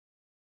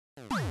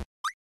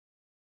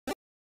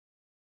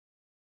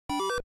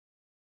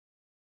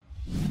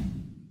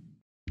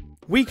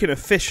We can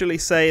officially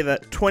say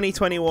that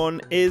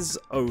 2021 is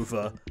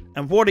over.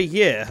 And what a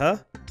year, huh?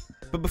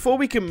 But before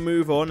we can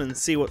move on and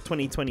see what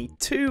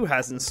 2022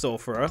 has in store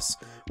for us,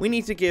 we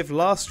need to give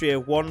last year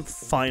one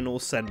final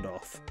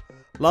send-off.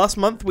 Last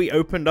month we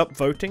opened up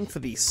voting for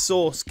the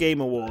Source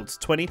Game Awards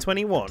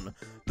 2021,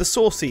 the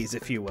Saucies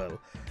if you will,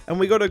 and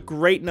we got a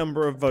great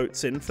number of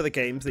votes in for the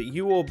games that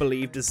you all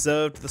believe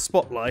deserved the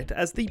spotlight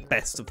as the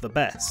best of the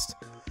best.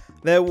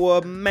 There were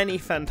many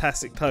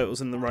fantastic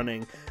titles in the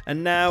running,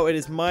 and now it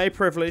is my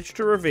privilege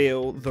to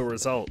reveal the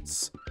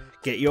results.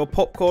 Get your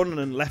popcorn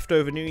and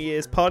leftover New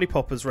Year's party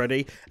poppers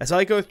ready as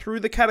I go through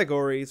the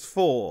categories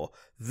for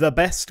the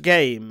best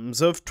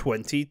games of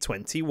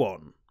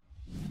 2021.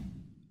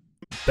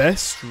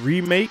 Best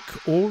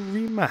Remake or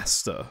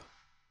Remaster?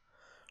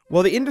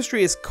 While the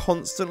industry is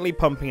constantly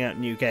pumping out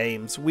new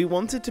games, we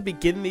wanted to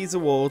begin these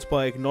awards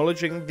by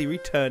acknowledging the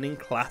returning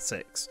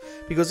classics,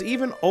 because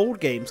even old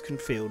games can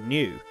feel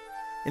new.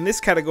 In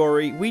this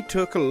category, we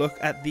took a look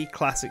at the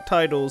classic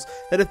titles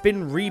that have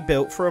been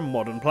rebuilt for a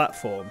modern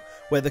platform,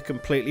 whether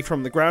completely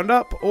from the ground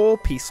up or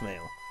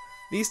piecemeal.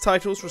 These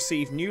titles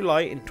received new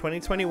light in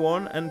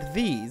 2021, and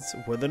these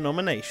were the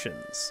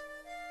nominations.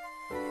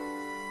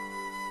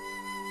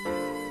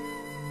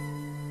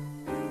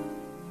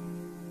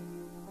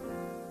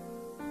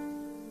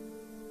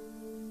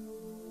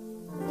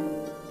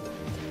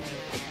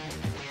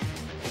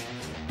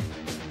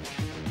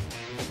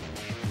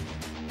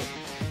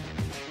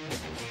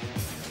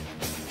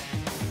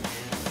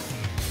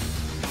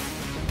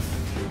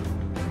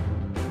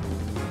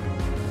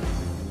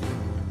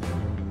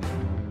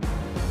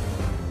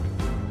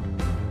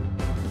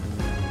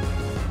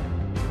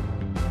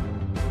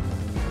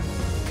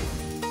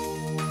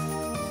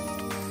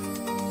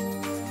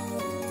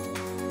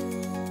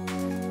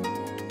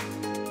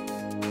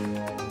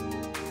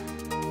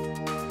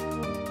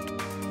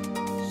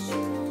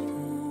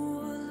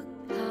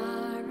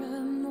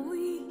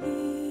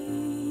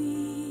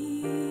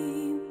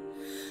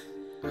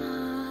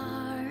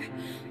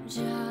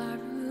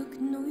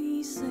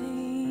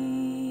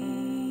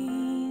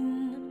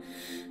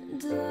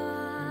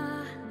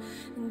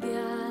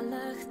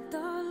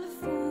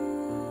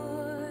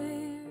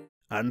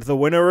 And the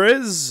winner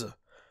is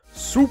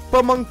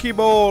Super Monkey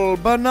Ball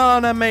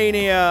Banana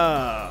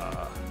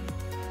Mania!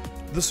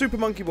 The Super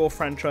Monkey Ball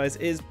franchise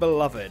is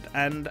beloved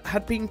and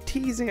had been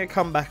teasing a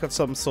comeback of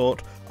some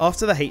sort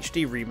after the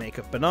HD remake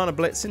of Banana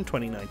Blitz in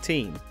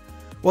 2019.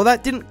 While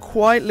that didn't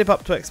quite live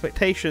up to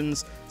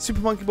expectations,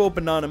 Super Monkey Ball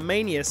Banana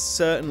Mania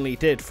certainly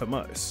did for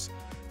most.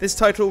 This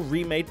title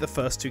remade the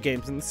first two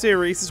games in the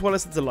series as well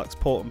as the deluxe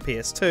port on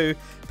PS2,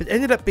 but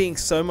ended up being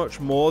so much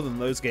more than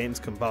those games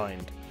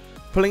combined.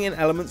 Pulling in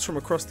elements from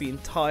across the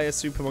entire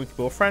Super Monkey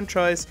Ball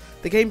franchise,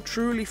 the game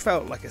truly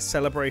felt like a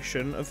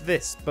celebration of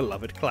this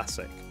beloved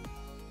classic.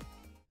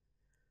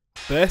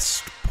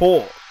 Best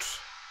Port.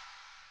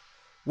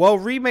 While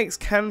remakes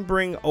can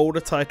bring older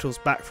titles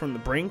back from the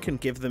brink and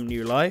give them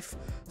new life,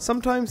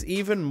 sometimes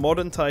even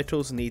modern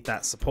titles need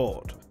that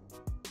support.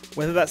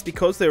 Whether that's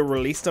because they were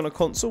released on a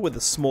console with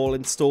a small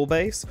install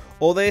base,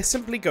 or they are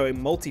simply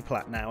going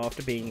multi-plat now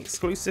after being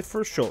exclusive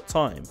for a short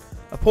time,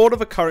 a port of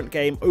a current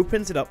game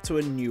opens it up to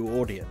a new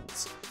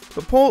audience.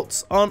 But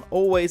ports aren't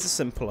always a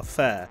simple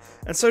affair,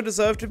 and so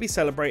deserve to be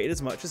celebrated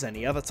as much as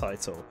any other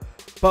title.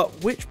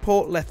 But which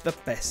port left the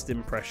best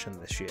impression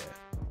this year?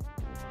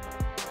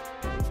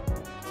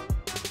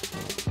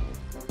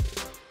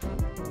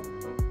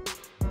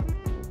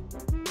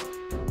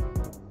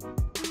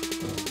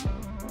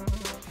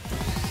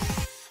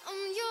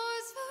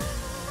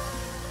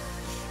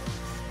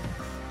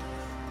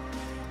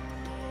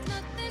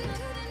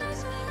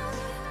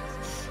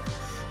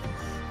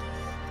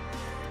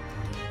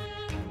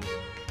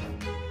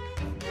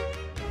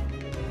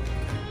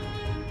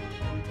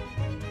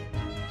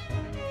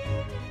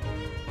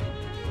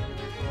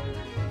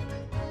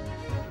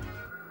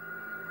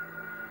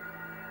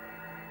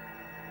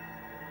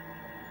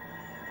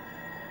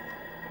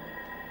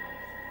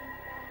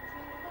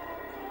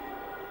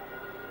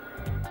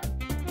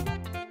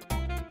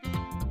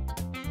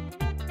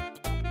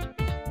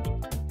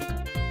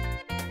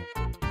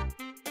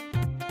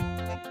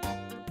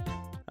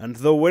 And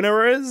the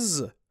winner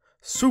is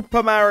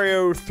Super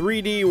Mario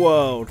 3D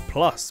World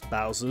plus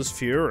Bowser's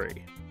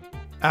Fury.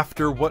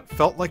 After what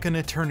felt like an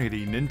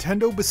eternity,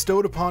 Nintendo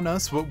bestowed upon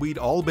us what we'd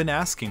all been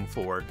asking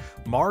for,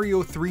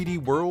 Mario 3D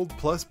World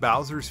plus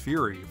Bowser's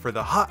Fury for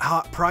the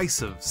hot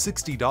price of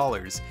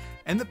 $60.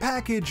 And the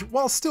package,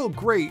 while still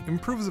great,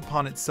 improves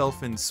upon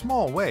itself in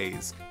small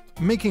ways,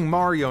 making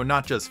Mario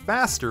not just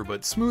faster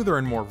but smoother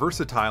and more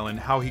versatile in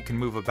how he can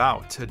move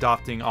about,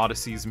 adopting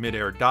Odyssey's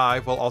mid-air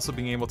dive while also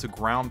being able to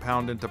ground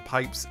pound into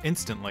pipes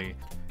instantly.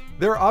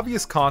 There are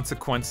obvious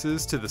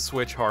consequences to the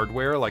Switch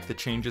hardware, like the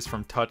changes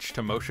from touch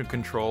to motion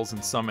controls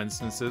in some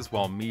instances,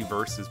 while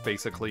Miiverse is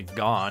basically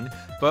gone,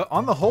 but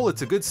on the whole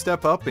it's a good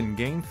step up in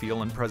game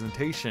feel and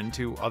presentation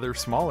to other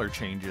smaller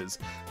changes.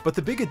 But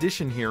the big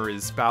addition here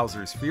is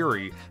Bowser's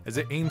Fury, as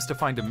it aims to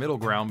find a middle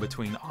ground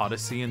between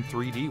Odyssey and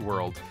 3D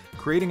World,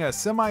 creating a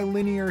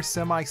semi-linear,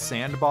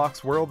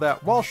 semi-sandbox world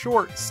that, while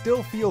short,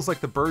 still feels like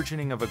the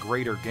burgeoning of a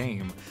greater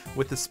game,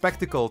 with the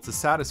spectacle to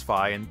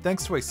satisfy, and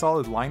thanks to a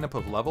solid lineup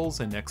of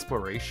levels and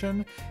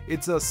exploration,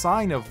 it's a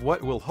sign of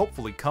what will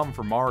hopefully come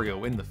for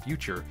Mario in the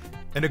future,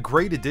 and a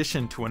great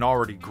addition to an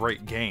already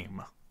great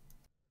game.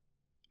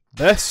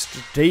 Best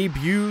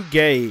Debut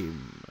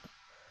Game.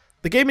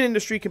 The gaming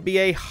industry can be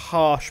a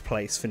harsh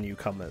place for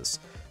newcomers.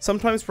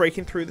 Sometimes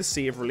breaking through the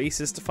sea of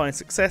releases to find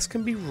success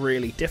can be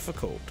really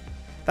difficult.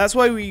 That's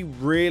why we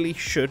really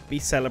should be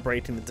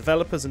celebrating the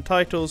developers and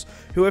titles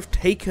who have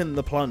taken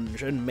the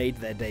plunge and made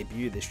their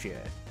debut this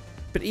year.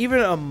 But even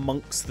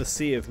amongst the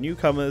sea of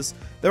newcomers,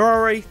 there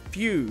are a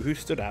few who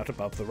stood out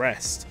above the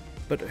rest.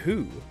 But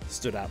who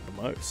stood out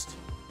the most?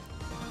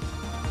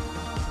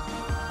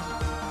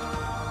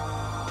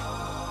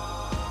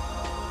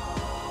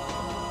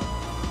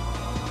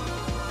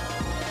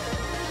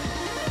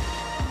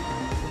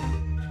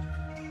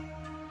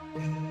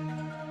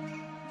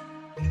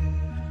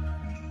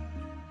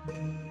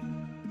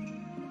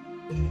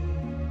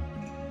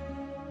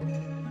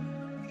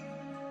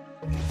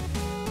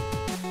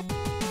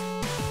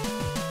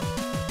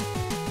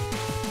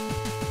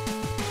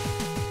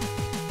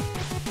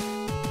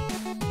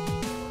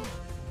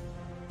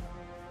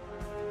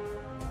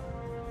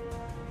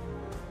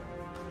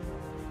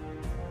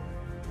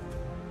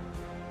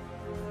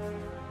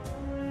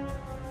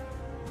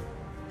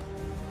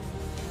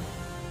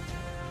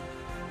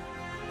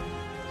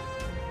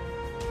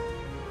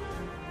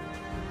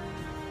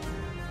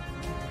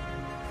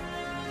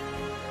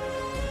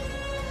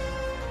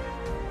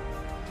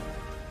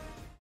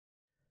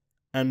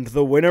 And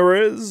the winner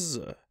is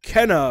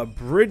Kenna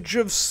Bridge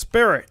of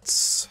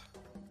Spirits.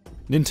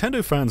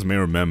 Nintendo fans may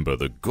remember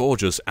the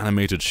gorgeous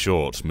animated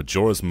short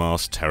Majora's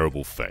Mask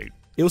Terrible Fate.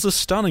 It was a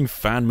stunning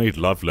fan-made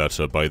love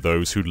letter by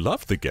those who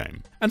loved the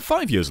game. And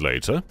 5 years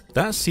later,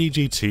 that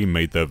CG team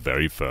made their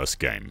very first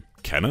game,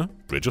 Kenna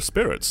Bridge of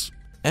Spirits.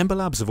 Ember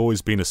Labs have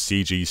always been a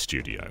CG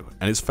studio,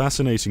 and it's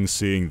fascinating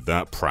seeing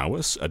that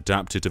prowess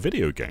adapted to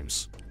video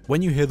games.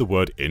 When you hear the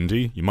word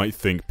indie, you might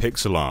think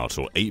pixel art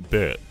or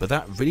 8-bit, but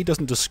that really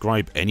doesn't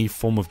describe any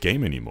form of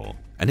game anymore.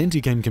 An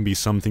indie game can be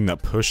something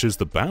that pushes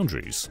the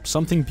boundaries,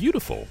 something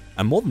beautiful.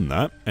 And more than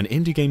that, an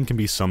indie game can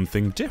be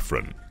something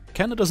different.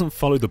 Kenna doesn't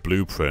follow the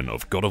blueprint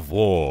of God of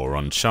War,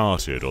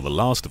 Uncharted, or The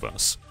Last of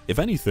Us. If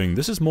anything,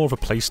 this is more of a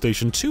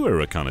PlayStation 2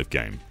 era kind of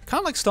game,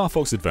 kinda like Star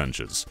Fox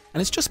Adventures, and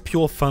it's just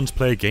pure fun to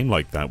play a game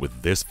like that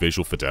with this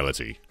visual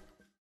fidelity.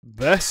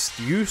 Best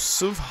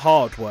use of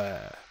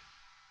hardware.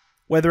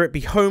 Whether it be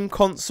home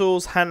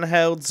consoles,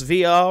 handhelds,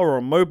 VR or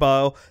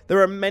mobile,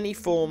 there are many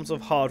forms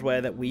of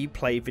hardware that we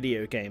play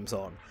video games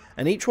on,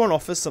 and each one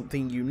offers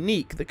something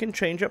unique that can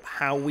change up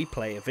how we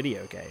play a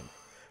video game.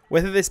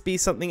 Whether this be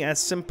something as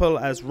simple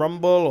as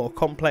Rumble or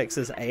complex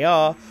as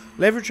AR,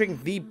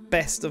 leveraging the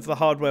best of the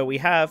hardware we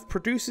have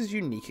produces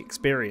unique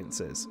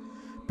experiences.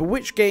 But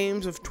which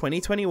games of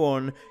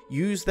 2021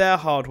 use their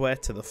hardware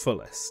to the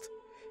fullest?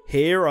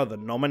 Here are the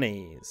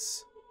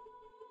nominees.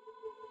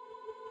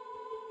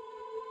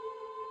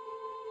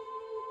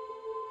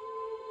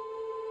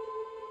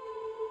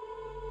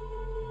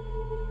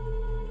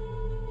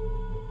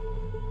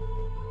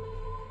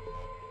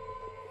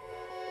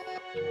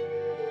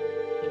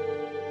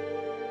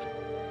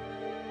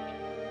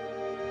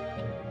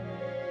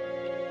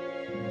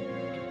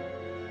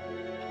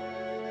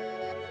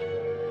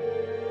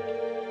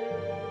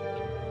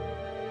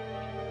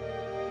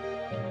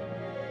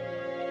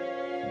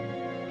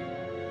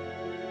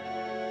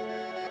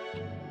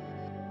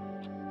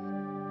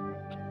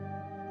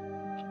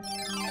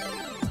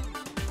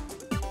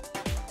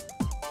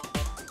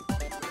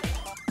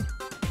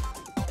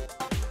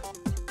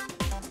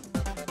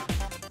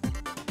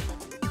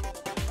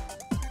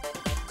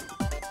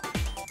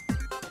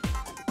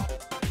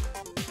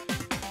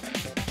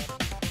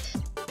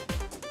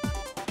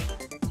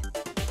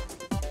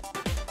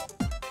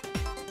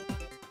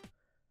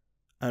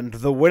 And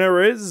the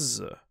winner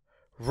is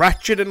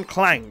Ratchet &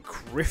 Clank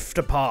Rift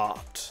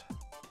Apart.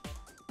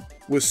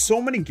 With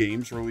so many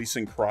games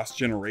releasing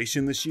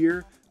cross-generation this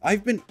year,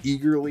 I've been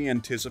eagerly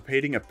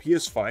anticipating a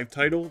PS5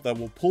 title that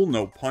will pull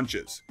no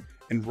punches,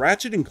 and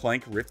Ratchet &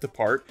 Clank Rift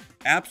Apart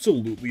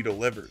absolutely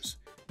delivers.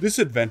 This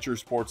adventure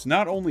sports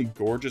not only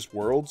gorgeous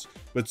worlds,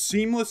 but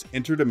seamless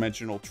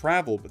interdimensional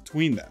travel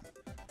between them.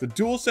 The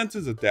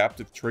DualSense's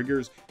adaptive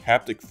triggers,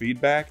 haptic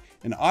feedback,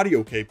 and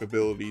audio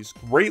capabilities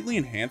greatly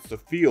enhance the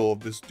feel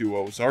of this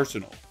duo's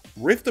arsenal.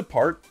 Rift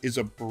Apart is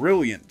a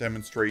brilliant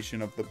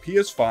demonstration of the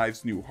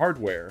PS5's new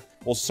hardware,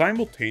 while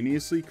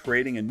simultaneously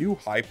creating a new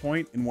high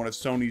point in one of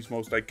Sony's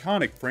most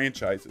iconic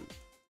franchises.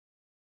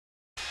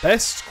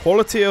 Best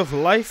Quality of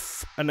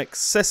Life and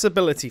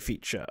Accessibility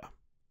Feature.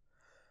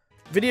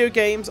 Video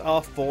games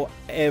are for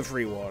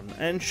everyone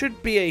and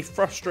should be a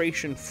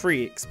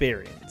frustration-free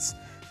experience.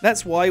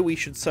 That's why we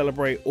should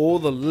celebrate all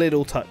the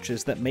little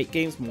touches that make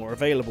games more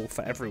available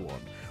for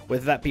everyone,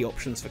 whether that be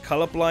options for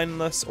colour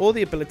blindness or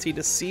the ability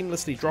to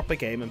seamlessly drop a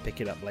game and pick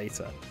it up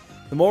later.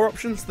 The more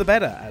options the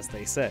better, as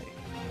they say.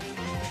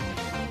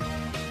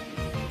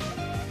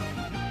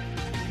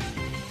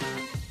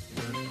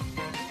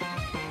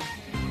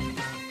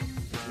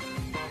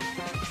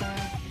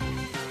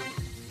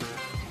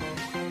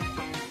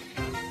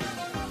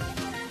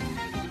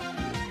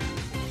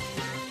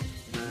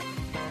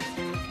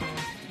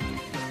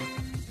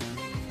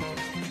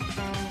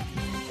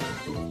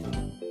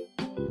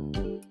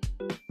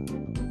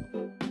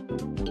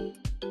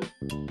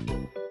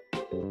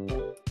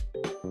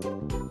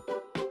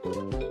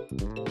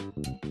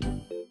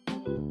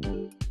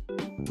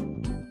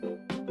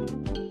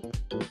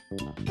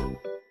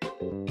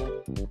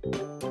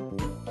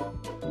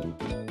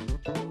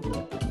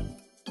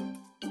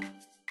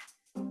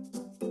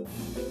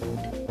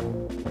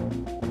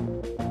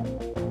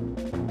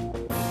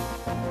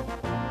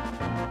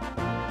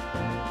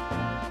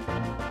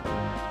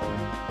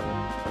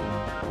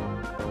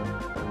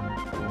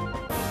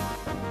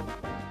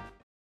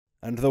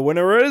 And the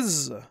winner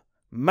is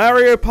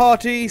Mario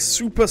Party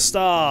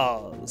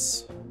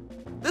Superstars.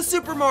 The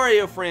Super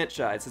Mario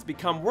franchise has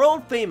become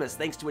world famous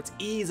thanks to its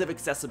ease of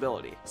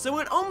accessibility, so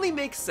it only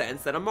makes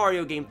sense that a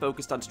Mario game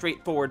focused on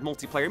straightforward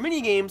multiplayer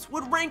minigames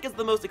would rank as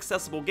the most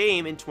accessible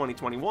game in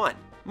 2021.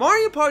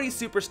 Mario Party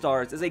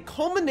Superstars is a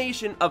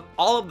culmination of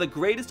all of the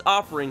greatest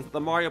offerings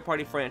the Mario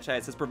Party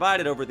franchise has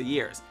provided over the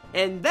years,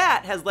 and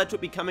that has led to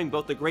it becoming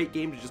both a great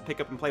game to just pick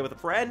up and play with a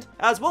friend,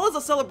 as well as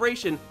a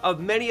celebration of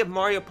many of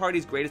Mario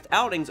Party's greatest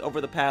outings over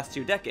the past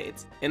 2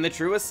 decades. In the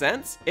truest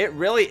sense, it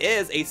really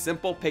is a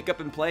simple pick up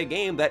and play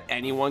game that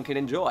anyone can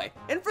enjoy.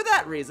 And for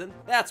that reason,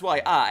 that's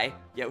why I,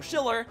 Yo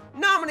Schiller,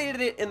 nominated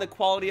it in the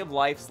quality of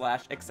life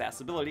 /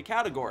 accessibility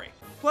category.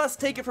 Plus,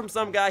 take it from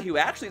some guy who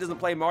actually doesn't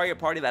play Mario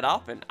Party that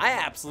often, I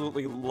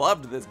absolutely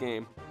loved this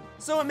game.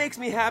 So it makes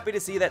me happy to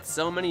see that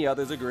so many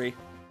others agree.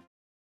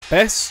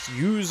 Best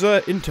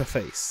User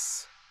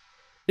Interface.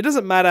 It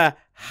doesn't matter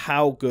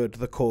how good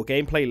the core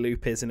gameplay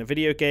loop is in a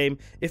video game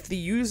if the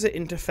user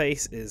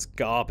interface is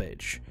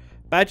garbage.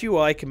 Bad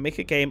UI can make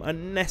a game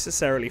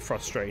unnecessarily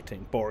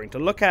frustrating, boring to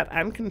look at,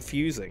 and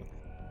confusing.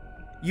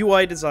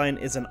 UI design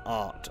is an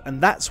art, and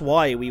that's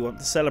why we want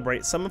to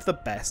celebrate some of the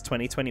best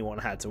 2021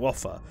 had to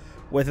offer,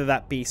 whether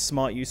that be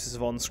smart uses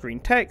of on-screen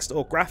text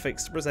or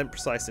graphics to present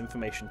precise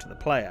information to the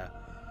player.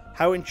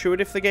 How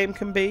intuitive the game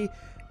can be,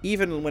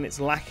 even when it's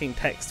lacking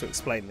text to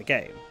explain the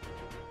game.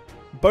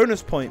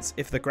 Bonus points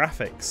if the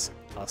graphics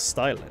are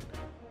styling.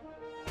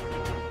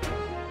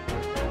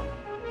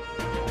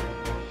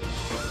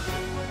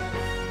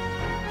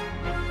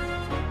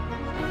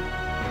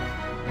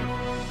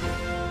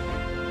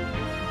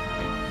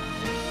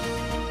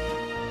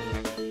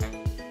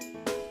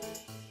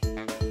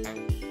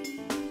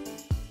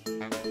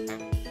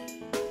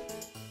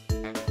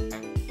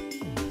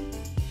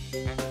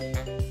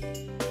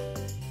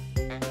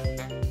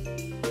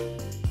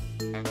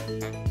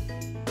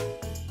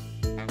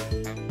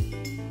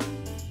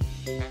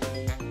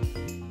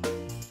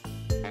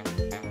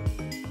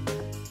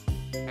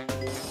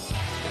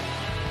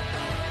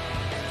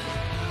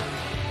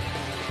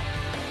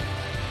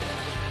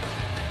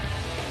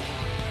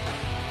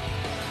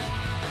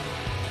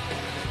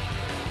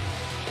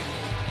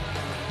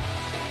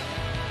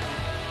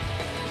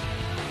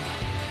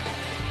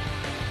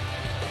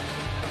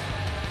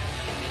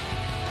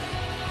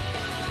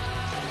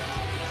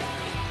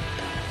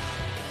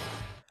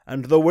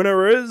 And the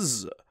winner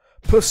is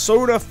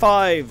Persona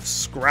 5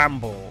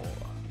 Scramble.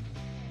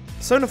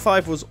 Persona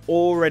 5 was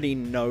already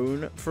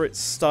known for its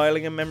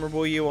styling and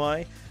memorable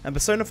UI, and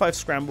Persona 5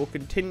 Scramble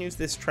continues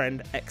this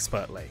trend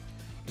expertly.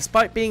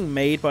 Despite being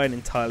made by an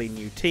entirely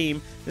new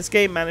team, this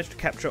game managed to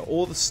capture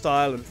all the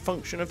style and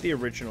function of the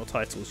original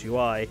title's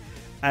UI,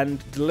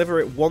 and deliver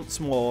it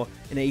once more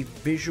in a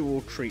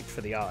visual treat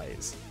for the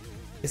eyes.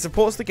 It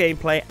supports the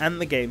gameplay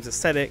and the game's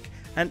aesthetic,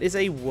 and is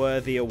a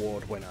worthy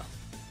award winner.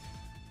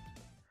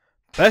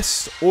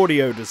 Best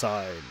Audio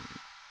Design.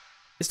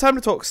 It's time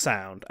to talk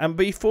sound, and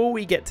before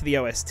we get to the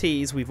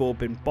OSTs we've all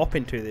been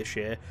bopping to this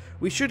year,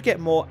 we should get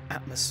more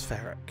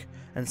atmospheric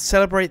and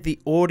celebrate the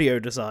audio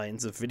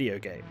designs of video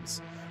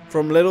games.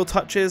 From little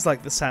touches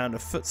like the sound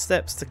of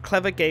footsteps to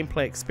clever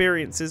gameplay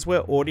experiences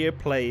where audio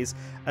plays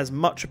as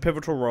much a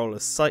pivotal role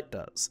as sight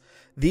does.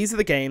 These are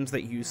the games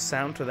that use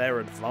sound to their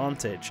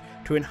advantage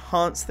to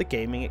enhance the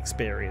gaming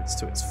experience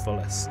to its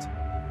fullest.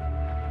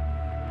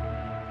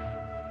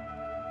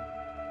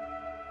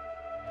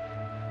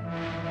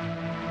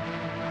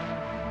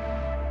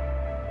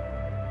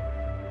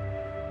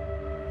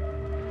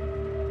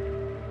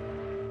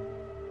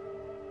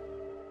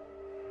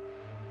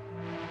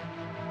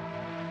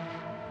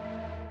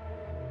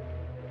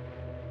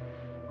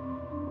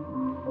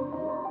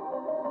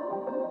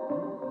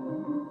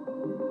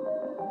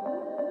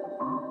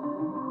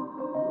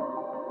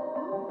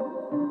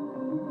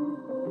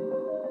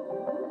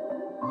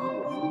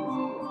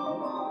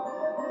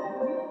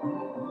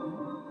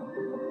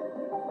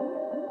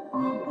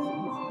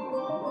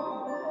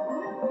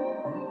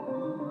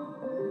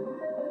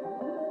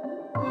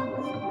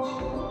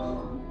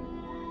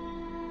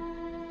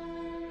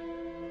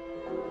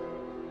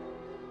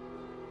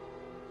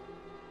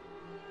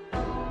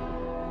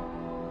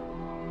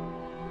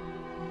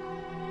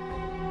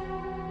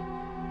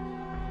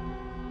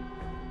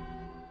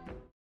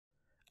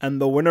 And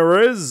the winner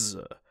is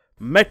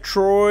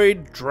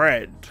Metroid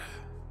Dread.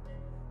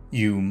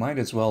 You might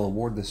as well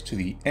award this to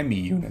the Emmy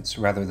units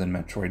rather than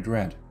Metroid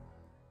Dread.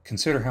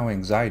 Consider how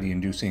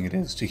anxiety-inducing it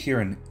is to hear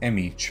an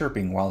Emmy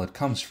chirping while it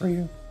comes for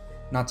you,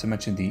 not to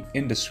mention the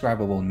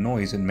indescribable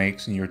noise it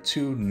makes in your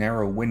two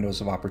narrow windows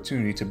of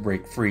opportunity to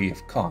break free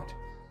if caught,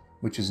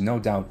 which is no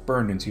doubt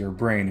burned into your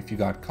brain if you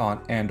got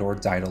caught and or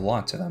died a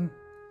lot to them.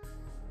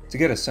 To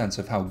get a sense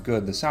of how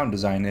good the sound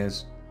design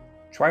is,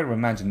 try to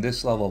imagine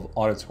this level of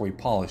auditory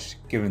polish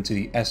given to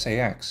the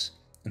SAX,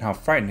 and how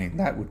frightening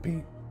that would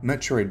be.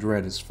 Metroid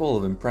Dread is full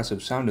of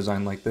impressive sound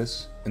design like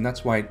this, and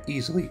that's why it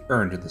easily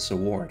earned this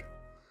award.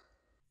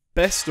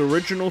 Best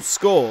Original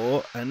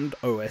Score and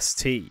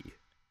OST.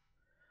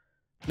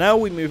 Now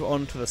we move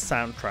on to the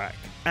soundtrack,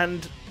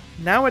 and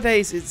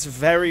nowadays it's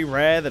very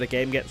rare that a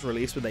game gets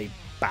released with a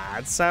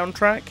bad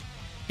soundtrack.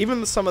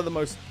 Even some of the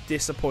most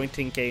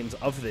disappointing games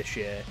of this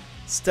year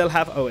still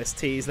have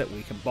OSTs that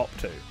we can bop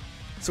to.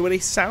 So when a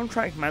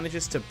soundtrack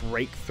manages to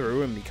break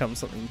through and become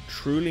something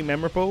truly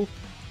memorable,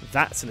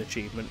 that's an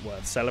achievement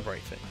worth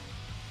celebrating.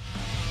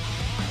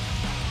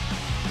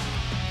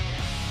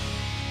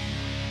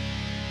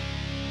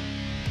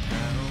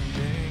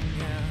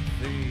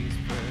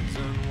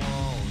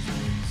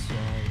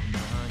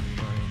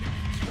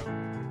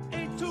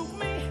 It took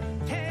me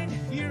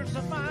 10 years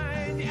to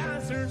find the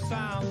answer to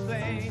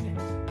something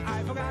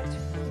I forgot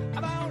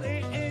about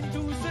it in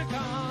 2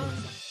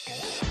 seconds.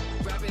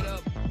 Wrap it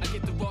up, I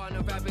get the raw and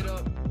I wrap it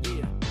up,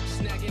 yeah.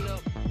 Snagging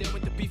up, then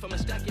with the beef I'ma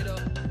stack it up,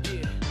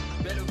 yeah.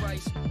 Better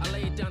rice, I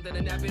lay it down, then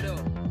I nap it up.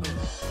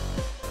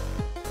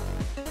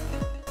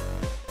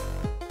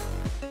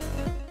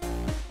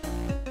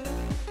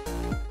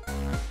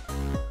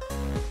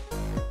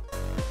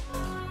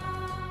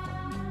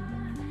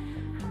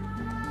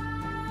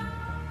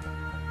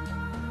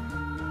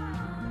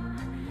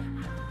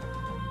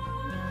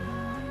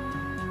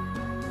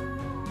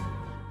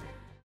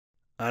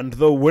 And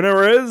the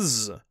winner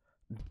is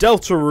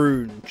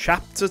Deltarune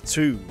Chapter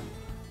 2.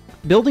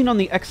 Building on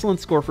the excellent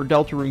score for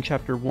Deltarune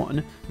Chapter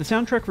 1, the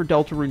soundtrack for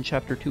Deltarune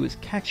Chapter 2 is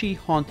catchy,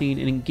 haunting,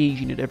 and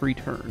engaging at every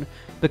turn.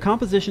 The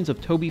compositions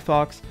of Toby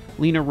Fox,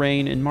 Lena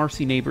Raine, and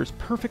Marcy Neighbors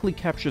perfectly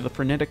capture the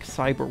frenetic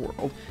cyber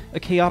world, a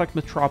chaotic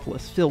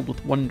metropolis filled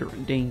with wonder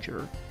and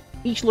danger.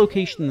 Each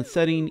location in the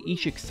setting,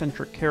 each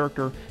eccentric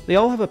character, they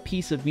all have a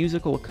piece of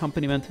musical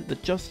accompaniment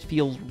that just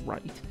feels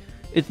right.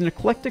 It's an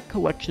eclectic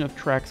collection of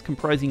tracks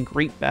comprising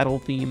great battle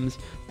themes,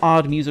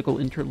 odd musical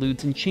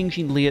interludes, and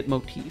changing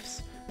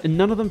leitmotifs, and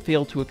none of them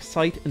fail to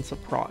excite and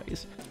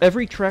surprise.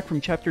 Every track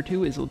from Chapter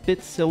 2 is a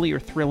bit silly or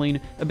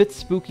thrilling, a bit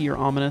spooky or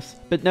ominous,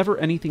 but never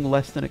anything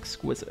less than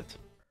exquisite.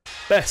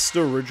 Best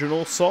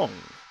Original Song.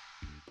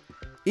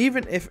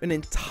 Even if an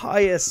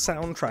entire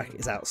soundtrack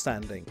is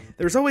outstanding,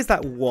 there's always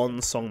that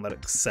one song that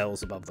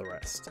excels above the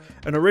rest.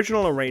 An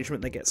original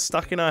arrangement that gets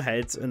stuck in our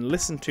heads and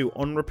listened to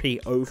on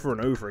repeat over and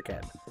over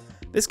again.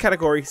 This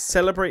category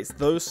celebrates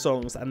those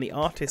songs and the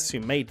artists who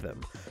made them.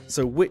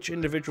 So which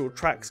individual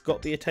tracks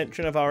got the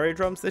attention of our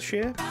eardrums this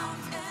year?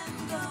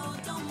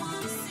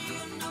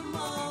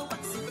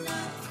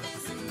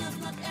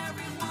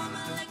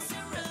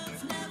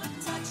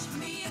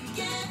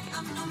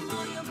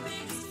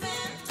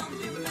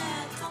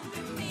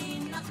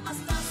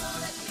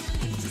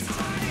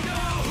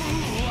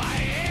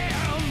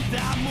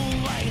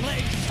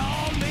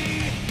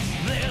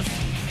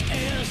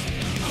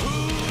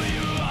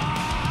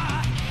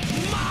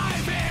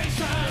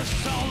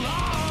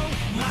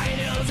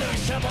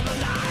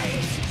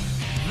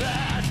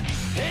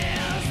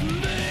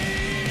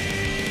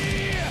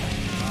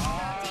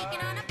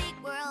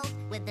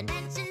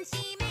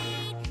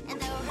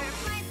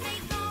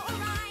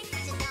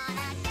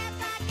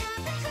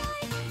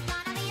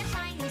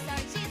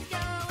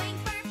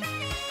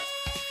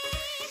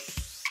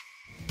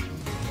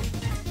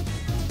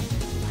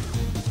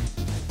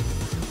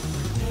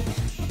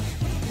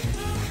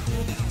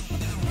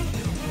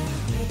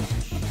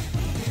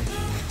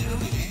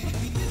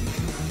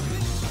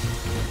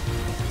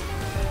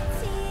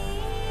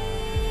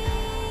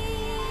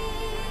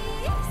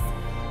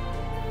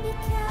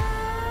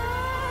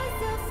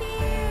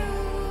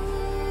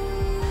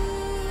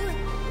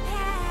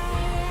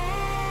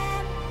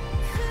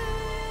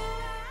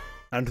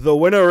 And the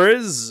winner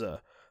is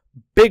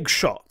Big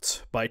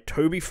Shot by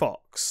Toby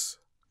Fox.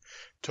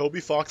 Toby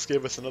Fox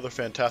gave us another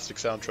fantastic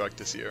soundtrack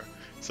this year,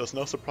 so it's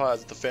no surprise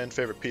that the fan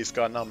favorite piece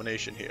got a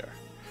nomination here.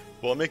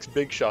 But what makes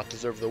Big Shot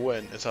deserve the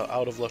win is how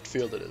out of left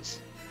field it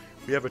is.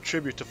 We have a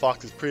tribute to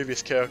Fox's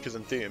previous characters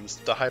and themes,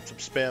 the hypes of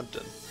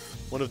Spamton,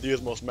 one of the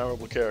year's most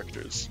memorable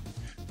characters.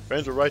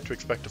 Fans were right to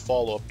expect a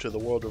follow-up to The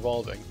World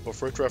Revolving, but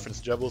for it to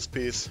reference Jebel's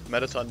piece,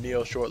 Mettaton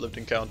Neo's short-lived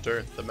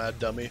encounter, The Mad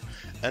Dummy,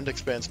 and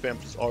expand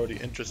Spamton's already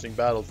interesting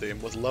battle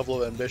theme with a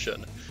level of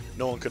ambition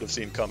no one could have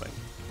seen coming.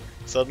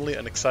 Suddenly,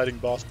 an exciting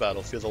boss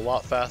battle feels a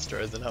lot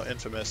faster than how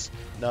infamous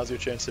 "Now's Your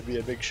Chance to Be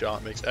a Big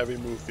Shot" makes every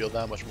move feel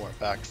that much more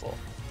impactful.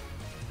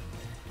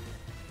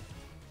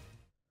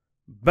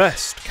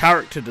 Best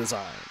Character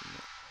Design.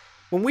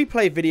 When we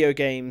play video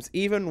games,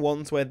 even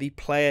ones where the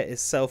player is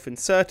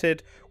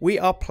self-inserted, we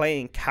are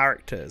playing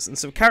characters, and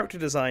so character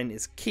design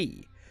is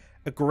key.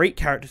 A great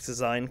character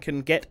design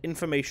can get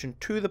information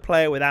to the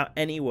player without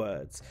any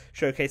words,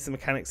 showcase the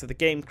mechanics of the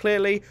game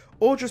clearly,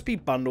 or just be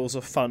bundles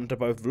of fun to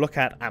both look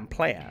at and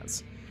play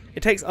as.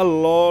 It takes a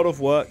lot of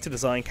work to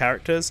design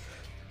characters,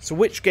 so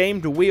which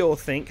game do we all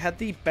think had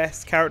the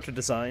best character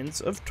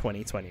designs of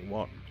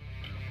 2021?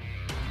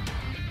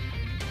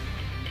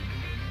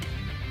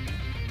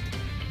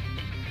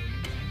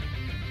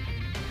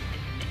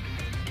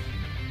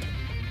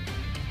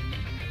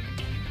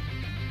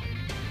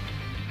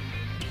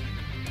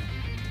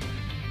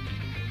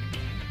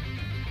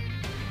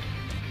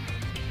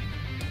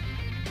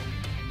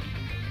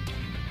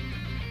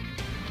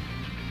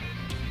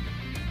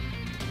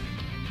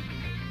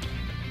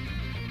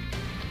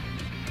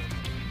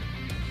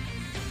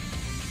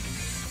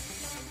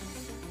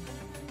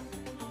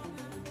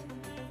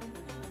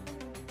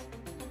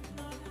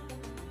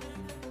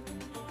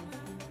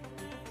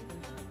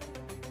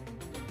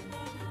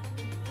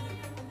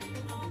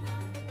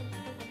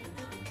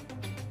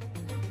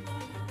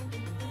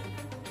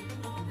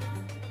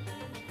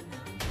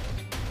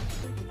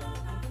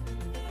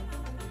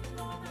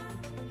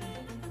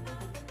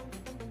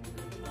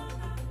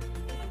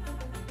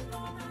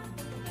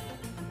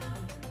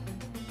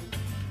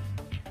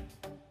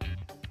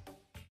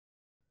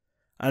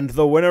 And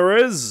the winner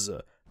is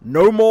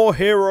No More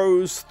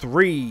Heroes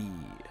 3.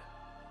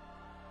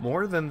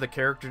 More than the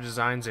character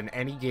designs in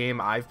any game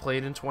I've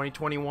played in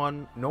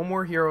 2021, No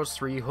More Heroes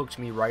 3 hooked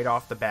me right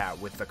off the bat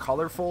with the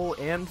colorful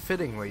and,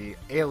 fittingly,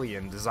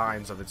 alien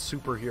designs of its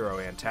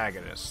superhero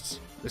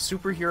antagonists. The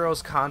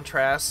superheroes'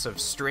 contrasts of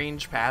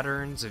strange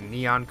patterns and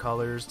neon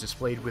colors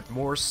displayed with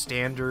more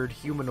standard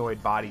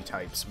humanoid body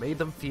types made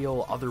them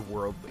feel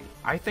otherworldly.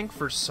 I think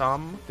for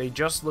some, they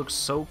just looked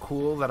so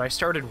cool that I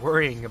started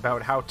worrying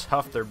about how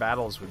tough their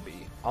battles would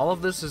be. All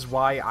of this is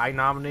why I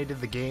nominated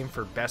the game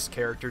for Best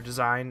Character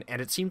Design,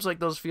 and it seems like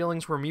those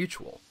feelings were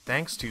mutual.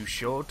 Thanks to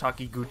Sho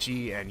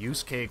Takiguchi and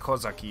Yusuke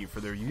Kozaki for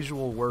their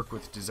usual work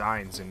with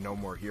designs in No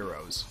More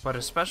Heroes. But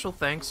a special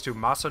thanks to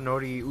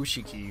Masanori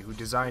Ushiki, who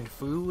designed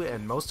Fu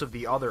and most of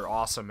the other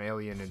awesome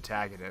alien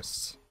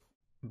antagonists.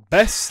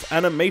 Best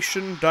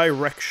Animation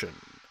Direction.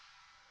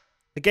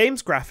 The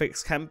game's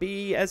graphics can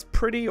be as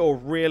pretty or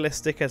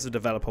realistic as the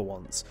developer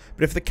wants,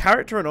 but if the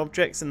character and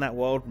objects in that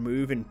world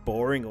move in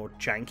boring or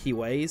janky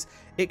ways,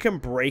 it can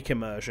break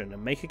immersion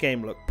and make a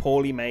game look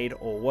poorly made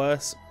or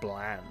worse,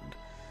 bland.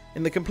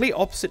 In the complete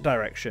opposite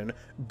direction,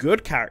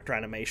 good character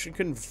animation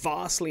can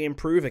vastly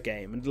improve a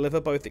game and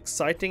deliver both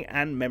exciting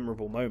and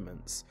memorable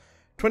moments.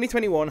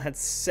 2021 had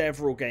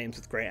several games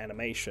with great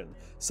animation,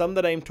 some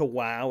that aimed to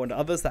wow and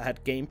others that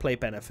had gameplay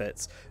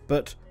benefits,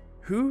 but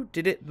who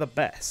did it the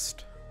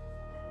best?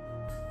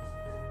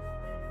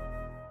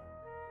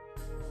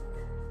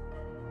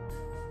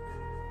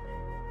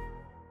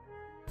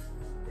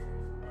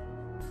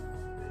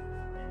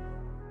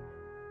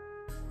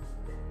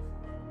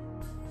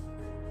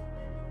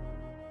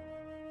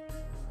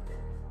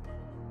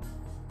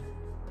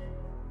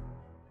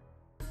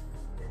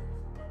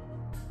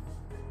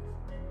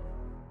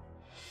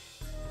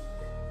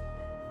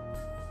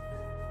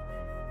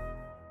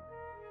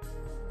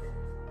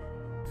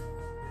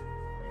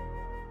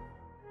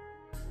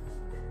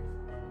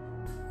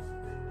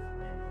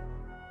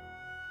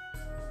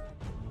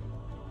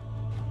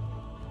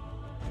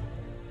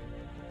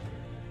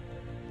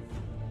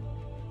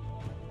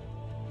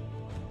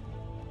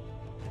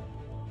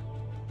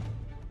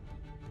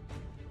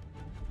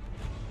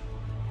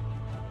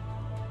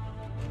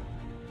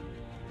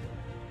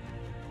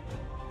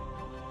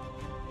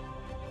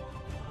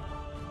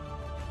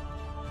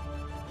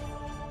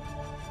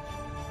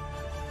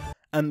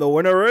 And the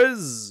winner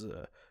is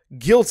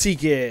Guilty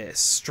Gear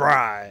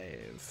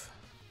Strive.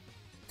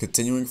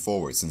 Continuing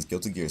forward since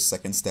Guilty Gear's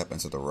second step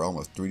into the realm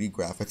of 3D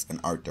graphics and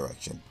art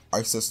direction,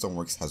 Arc System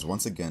Works has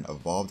once again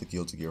evolved the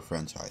Guilty Gear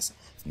franchise,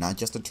 not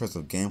just in terms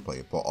of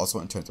gameplay, but also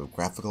in terms of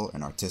graphical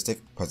and artistic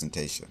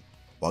presentation.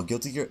 While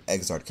Guilty Gear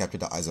Xrd captured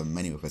the eyes of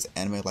many with its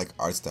anime-like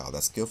art style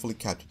that skillfully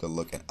captured the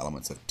look and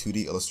elements of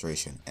 2D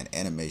illustration and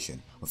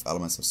animation with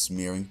elements of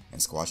smearing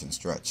and squash and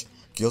stretch,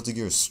 Guilty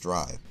Gear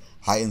Strive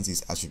heightens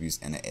these attributes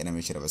and the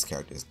animation of its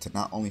characters to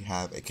not only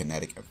have a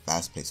kinetic and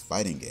fast-paced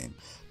fighting game,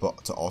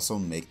 but to also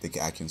make the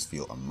actions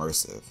feel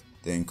immersive.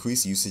 The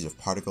increased usage of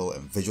particle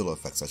and visual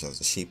effects such as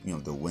the shaping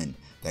of the wind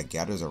that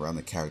gathers around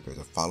the characters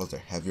and follows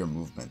their heavier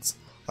movements,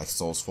 like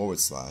Soul's forward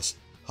slash,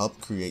 help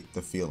create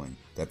the feeling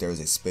that there is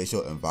a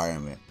spatial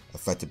environment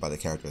affected by the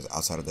characters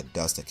outside of the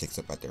dust that kicks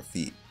up at their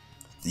feet.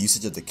 The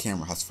usage of the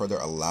camera has further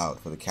allowed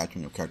for the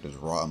capturing of characters'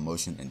 raw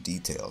emotion and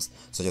details,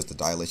 such as the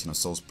dilation of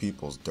Soul's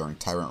pupils during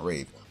Tyrant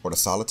Rave, or the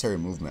solitary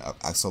movement of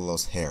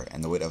Axolotl's hair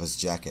and the weight of his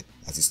jacket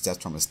as he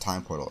steps from his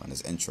time portal in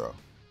his intro.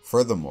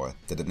 Furthermore,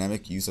 the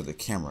dynamic use of the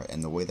camera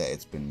and the way that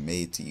it's been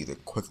made to either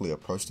quickly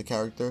approach the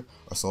character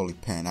or slowly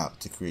pan out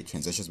to create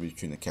transitions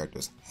between the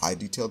character's high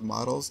detailed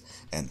models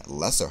and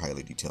lesser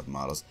highly detailed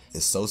models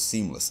is so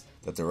seamless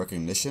that the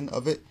recognition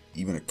of it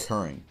even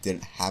occurring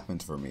didn't happen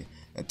for me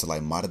until I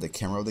modded the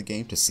camera of the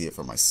game to see it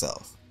for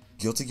myself.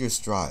 Guilty Gear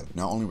Strive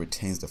not only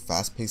retains the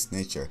fast-paced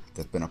nature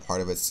that's been a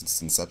part of it since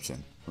its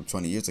inception from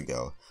 20 years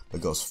ago,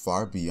 but goes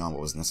far beyond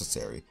what was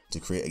necessary to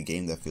create a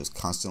game that feels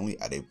constantly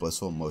at a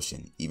blissful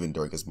motion even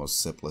during its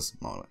most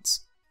simplest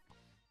moments.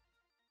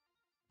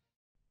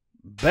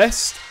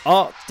 Best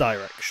Art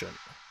Direction.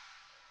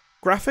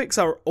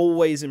 Graphics are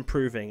always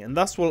improving and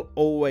thus will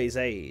always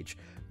age,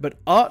 but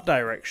art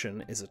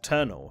direction is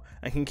eternal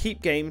and can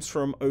keep games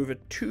from over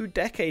 2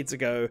 decades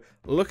ago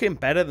looking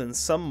better than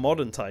some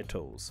modern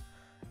titles.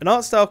 An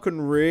art style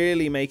can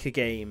really make a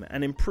game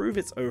and improve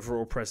its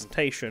overall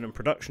presentation and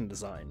production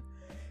design.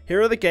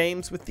 Here are the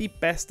games with the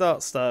best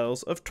art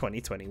styles of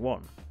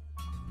 2021.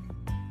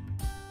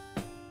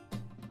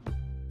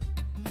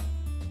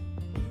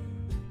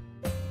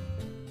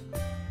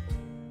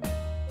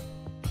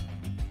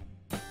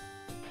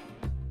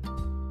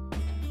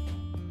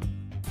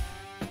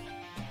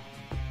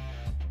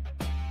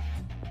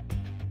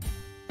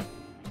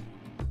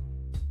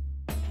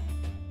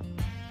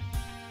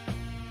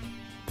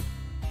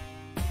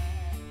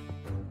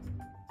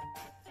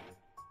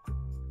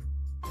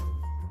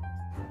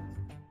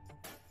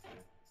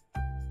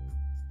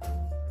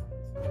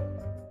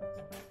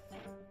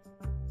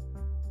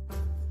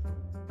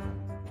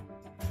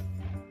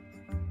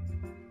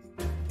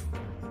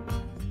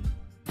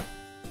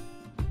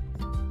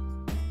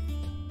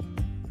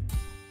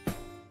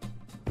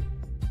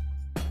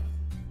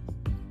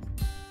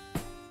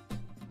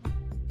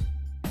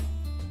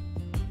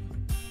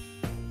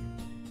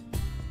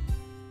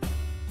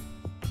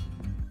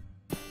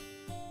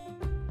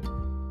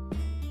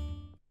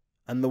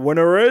 And the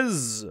winner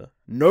is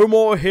No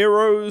More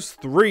Heroes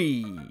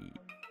 3.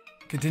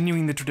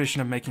 Continuing the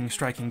tradition of making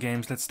striking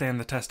games that stand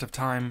the test of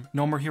time,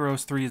 No More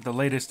Heroes 3 is the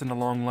latest in a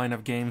long line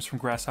of games from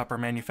Grasshopper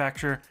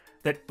Manufacture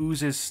that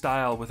oozes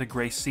style with a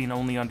grace seen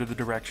only under the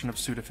direction of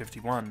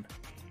Suda51.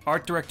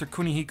 Art director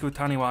Kunihiko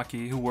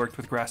Taniwaki, who worked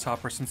with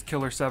Grasshopper since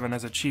Killer 7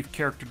 as a chief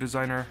character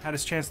designer, had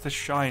his chance to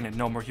shine in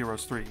No More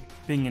Heroes 3,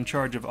 being in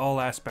charge of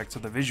all aspects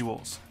of the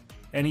visuals.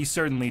 And he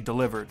certainly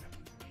delivered.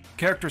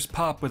 Characters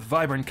pop with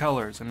vibrant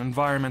colors, and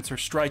environments are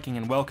striking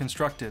and well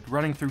constructed,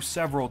 running through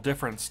several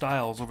different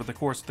styles over the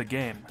course of the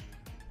game.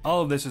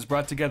 All of this is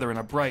brought together in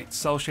a bright,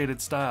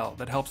 cel-shaded style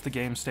that helps the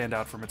game stand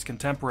out from its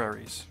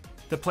contemporaries.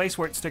 The place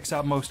where it sticks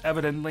out most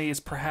evidently is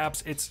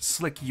perhaps its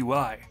slick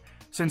UI.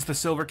 Since the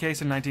Silver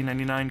Case in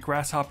 1999,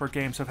 Grasshopper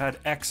games have had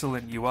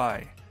excellent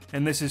UI,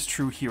 and this is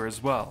true here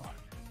as well.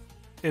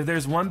 If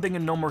there's one thing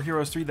in No More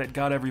Heroes 3 that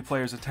got every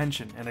player's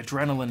attention and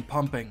adrenaline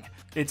pumping,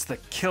 it's the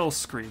kill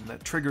screen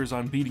that triggers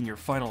on beating your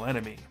final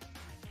enemy.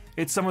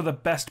 It's some of the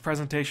best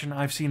presentation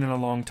I've seen in a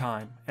long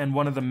time, and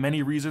one of the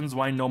many reasons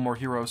why No More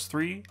Heroes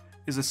 3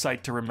 is a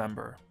sight to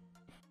remember.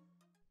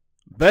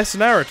 Best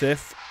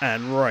Narrative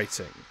and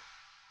Writing.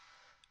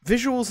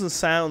 Visuals and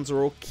sounds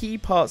are all key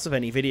parts of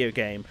any video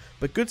game,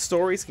 but good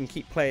stories can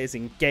keep players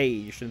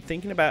engaged and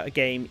thinking about a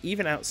game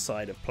even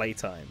outside of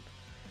playtime.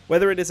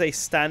 Whether it is a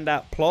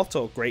standout plot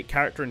or great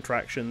character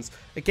interactions,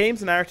 a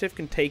game's narrative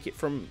can take it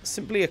from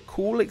simply a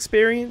cool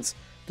experience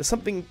to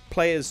something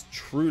players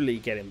truly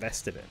get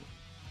invested in.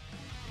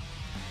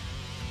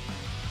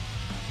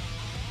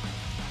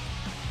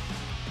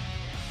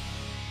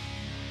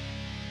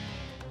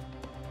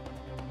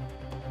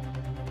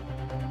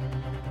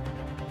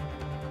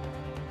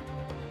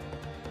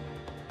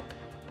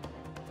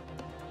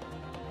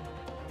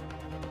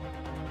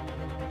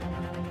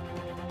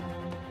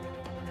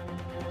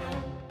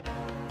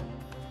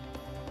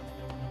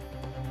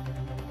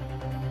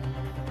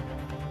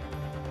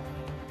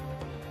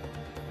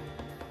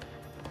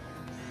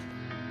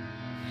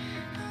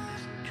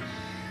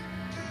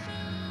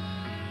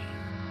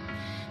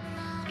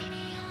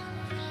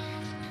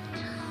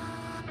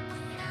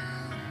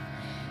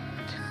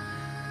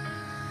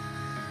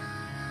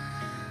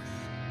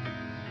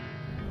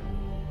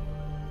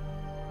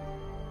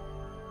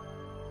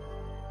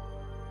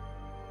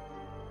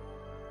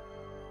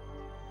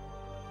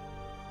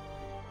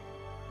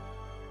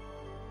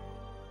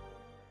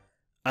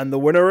 And the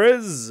winner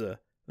is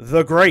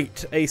The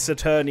Great Ace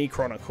Attorney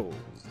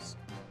Chronicles.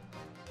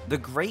 The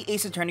Great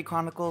Ace Attorney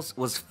Chronicles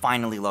was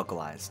finally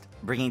localized,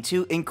 bringing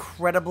 2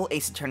 incredible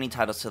Ace Attorney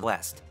titles to the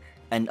West,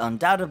 and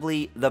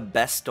undoubtedly the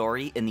best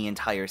story in the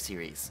entire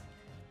series.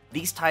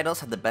 These titles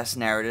had the best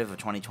narrative of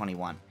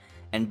 2021,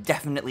 and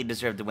definitely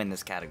deserved to win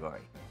this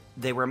category.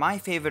 They were my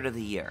favorite of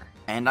the year,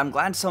 and I'm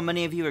glad so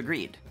many of you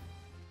agreed.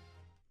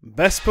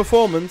 Best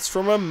Performance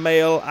from a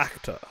Male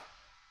Actor.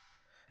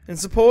 In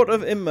support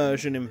of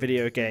immersion in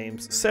video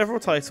games,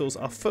 several titles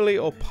are fully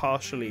or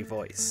partially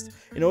voiced,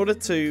 in order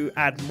to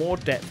add more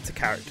depth to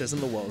characters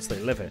and the worlds they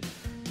live in.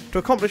 To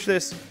accomplish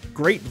this,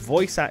 great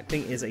voice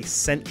acting is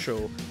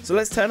essential, so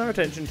let's turn our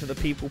attention to the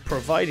people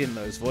providing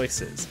those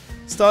voices.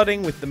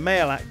 starting with the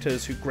male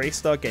actors who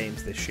graced our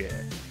games this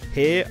year.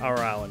 Here are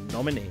our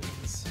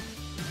nominees.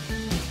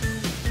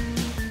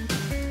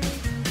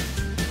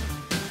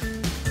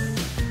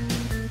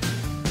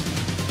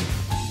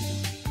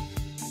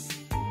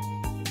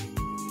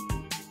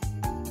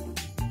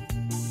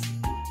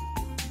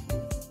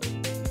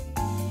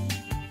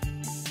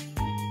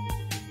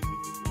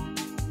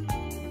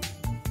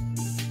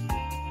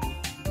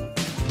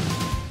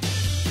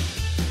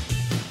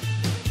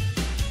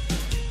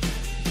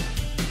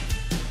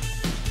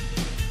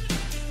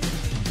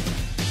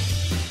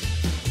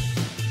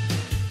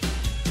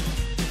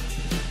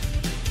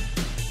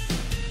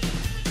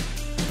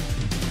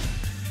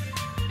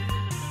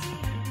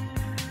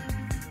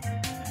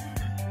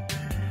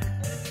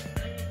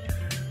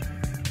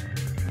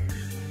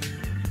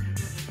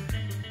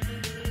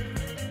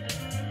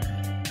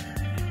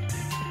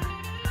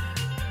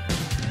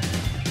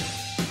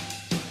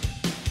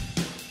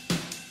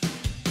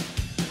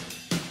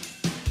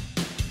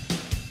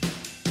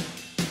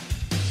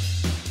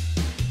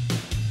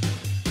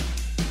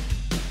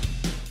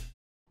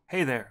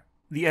 Hey there,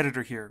 the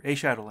editor here, A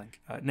Shadowlink.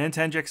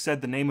 Nintendex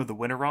said the name of the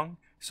winner wrong,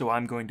 so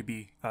I'm going to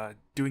be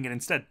doing it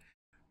instead.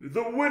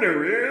 The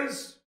winner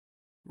is...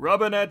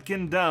 Robin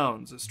Atkin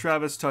Downs as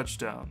Travis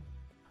Touchdown.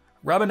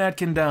 Robin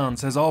Atkin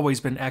Downs has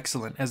always been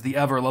excellent as the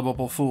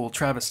ever-lovable fool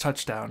Travis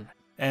Touchdown,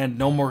 and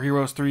No More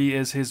Heroes 3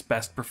 is his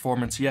best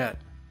performance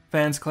yet.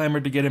 Fans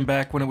clamored to get him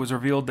back when it was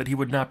revealed that he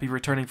would not be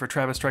returning for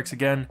Travis Strikes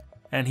Again,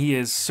 and he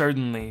is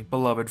certainly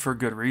beloved for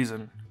good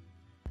reason.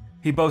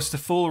 He boasts a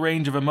full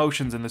range of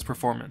emotions in this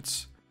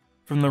performance,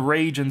 from the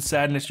rage and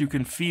sadness you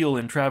can feel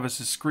in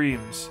Travis's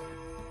screams,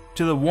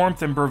 to the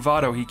warmth and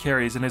bravado he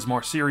carries in his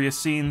more serious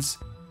scenes,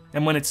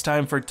 and when it's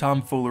time for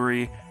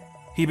tomfoolery,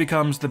 he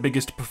becomes the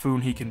biggest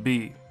buffoon he can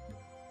be.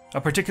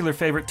 A particular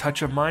favorite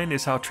touch of mine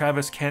is how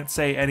Travis can't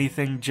say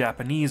anything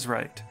Japanese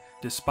right,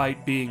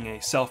 despite being a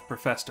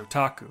self-professed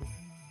otaku.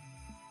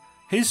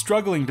 His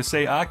struggling to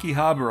say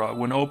Akihabara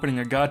when opening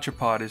a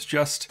gachapod is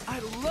just... I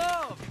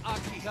love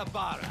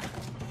Akihabara.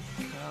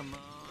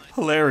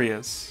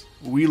 hilarious.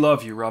 We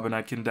love you, Robin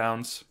Atkin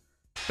Downs.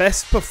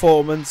 Best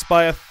performance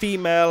by a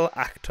female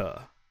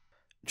actor.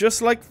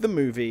 Just like the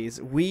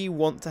movies, we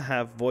want to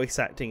have voice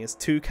acting as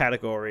two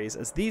categories,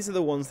 as these are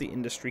the ones the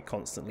industry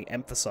constantly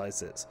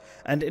emphasizes.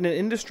 And in an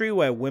industry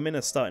where women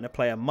are starting to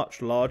play a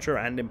much larger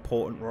and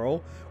important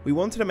role, we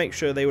wanted to make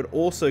sure they would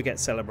also get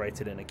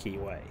celebrated in a key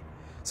way.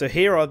 So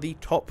here are the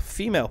top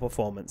female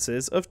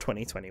performances of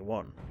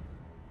 2021.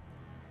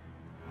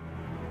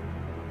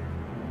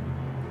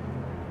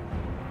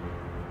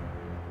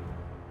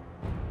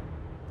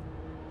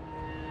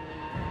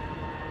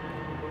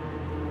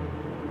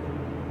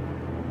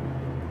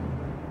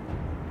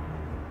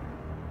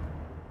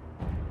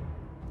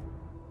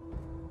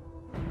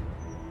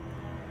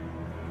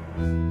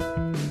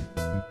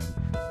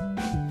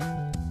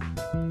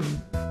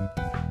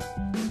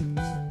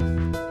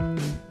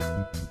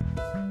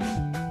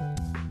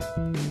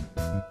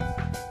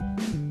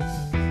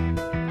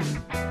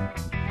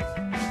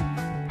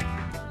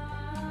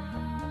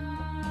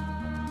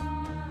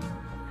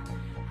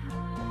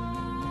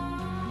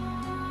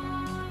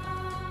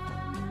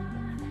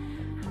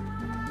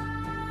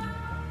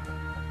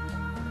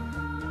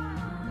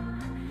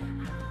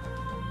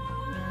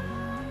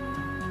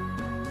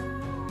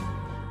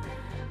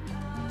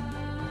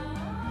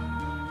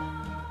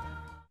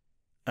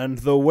 And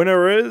the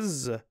winner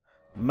is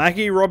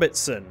Maggie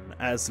Robertson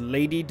as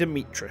Lady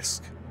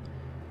Dimitrescu.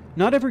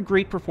 Not every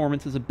great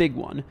performance is a big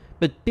one,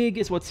 but big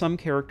is what some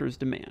characters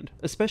demand,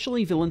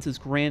 especially villains as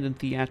grand and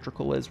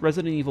theatrical as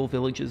Resident Evil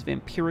Village's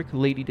vampiric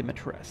Lady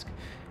Dimitrescu.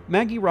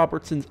 Maggie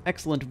Robertson's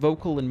excellent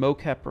vocal and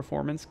mocap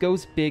performance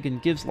goes big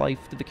and gives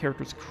life to the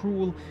character's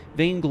cruel,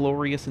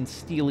 vainglorious, and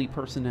steely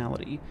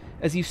personality.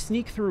 As you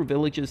sneak through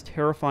Village's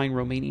terrifying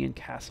Romanian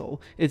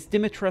castle, it's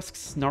Dimitrescu's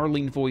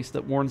snarling voice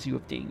that warns you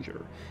of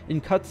danger. In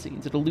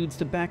cutscenes, it alludes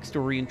to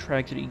backstory and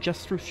tragedy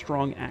just through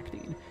strong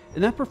acting,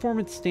 and that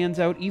performance stands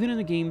out even in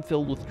a game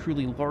filled with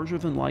truly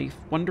larger-than-life,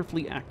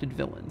 wonderfully acted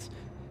villains.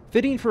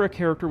 Fitting for a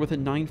character with a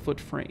 9-foot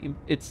frame,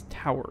 it's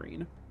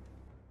towering.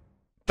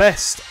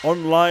 Best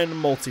online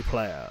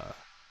multiplayer.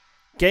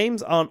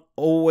 Games aren't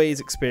always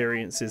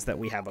experiences that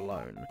we have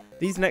alone.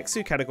 These next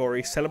two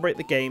categories celebrate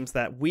the games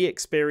that we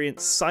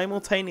experience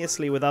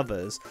simultaneously with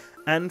others,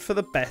 and for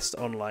the best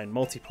online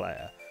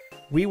multiplayer.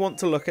 We want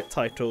to look at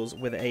titles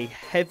with a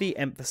heavy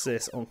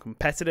emphasis on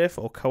competitive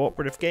or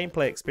cooperative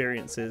gameplay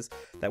experiences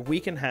that we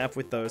can have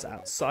with those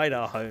outside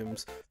our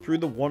homes through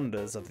the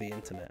wonders of the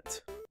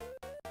internet.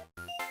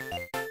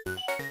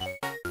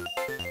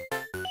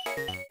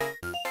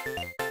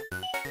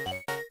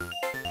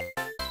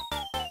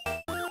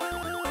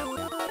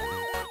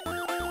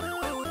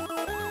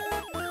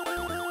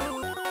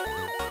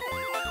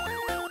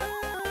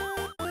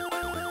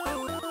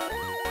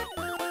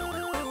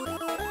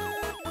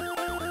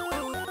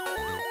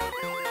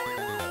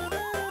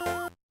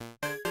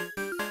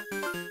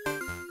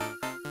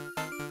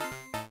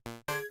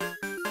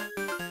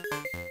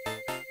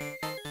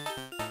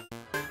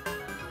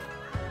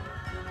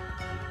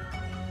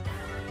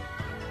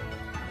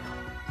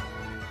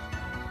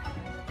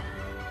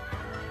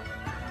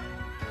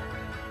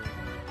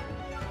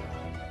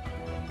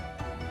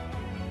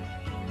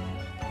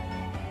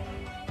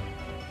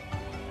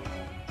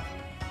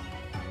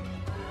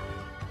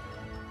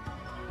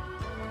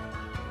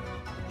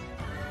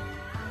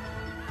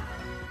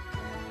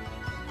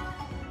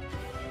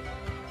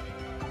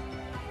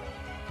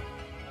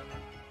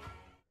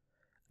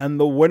 And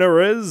the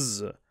winner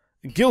is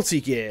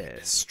Guilty Gear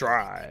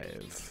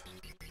Strive.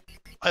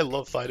 I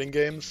love fighting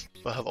games,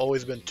 but have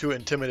always been too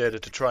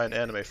intimidated to try an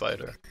anime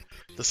fighter.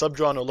 The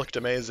subgenre looked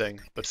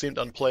amazing, but seemed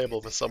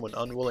unplayable for someone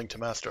unwilling to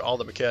master all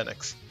the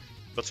mechanics.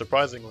 But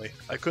surprisingly,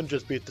 I couldn't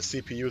just beat the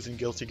CPUs in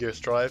Guilty Gear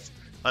Strive,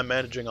 I'm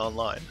managing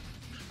online.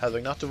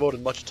 Having not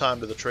devoted much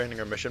time to the training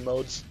or mission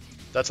modes,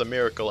 that's a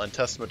miracle and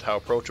testament to how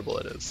approachable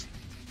it is.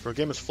 For a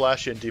game as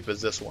flashy and deep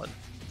as this one,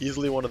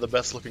 easily one of the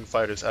best looking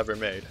fighters ever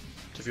made,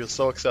 to feel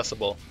so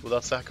accessible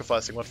without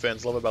sacrificing what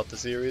fans love about the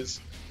series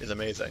is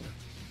amazing.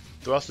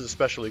 The roster is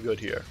especially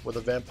good here, with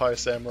a vampire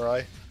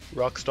samurai,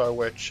 rockstar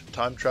witch,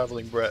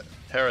 time-traveling Brit,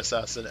 hair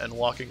assassin, and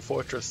walking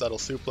fortress that'll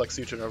suplex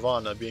you to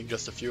Nirvana being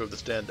just a few of the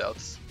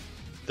standouts.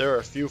 There are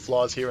a few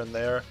flaws here and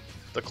there,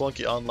 the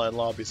clunky online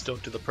lobbies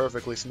don't do the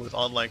perfectly smooth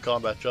online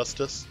combat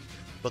justice,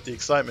 but the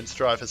excitement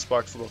Strive has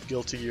sparked for both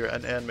Guilty Gear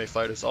and anime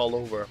fighters all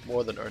over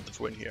more than earned its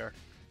win here.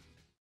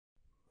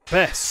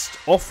 Best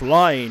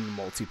Offline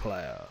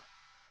Multiplayer.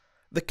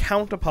 The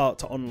counterpart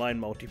to online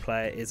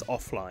multiplayer is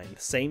offline,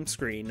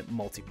 same-screen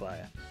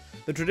multiplayer.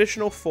 The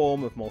traditional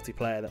form of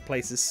multiplayer that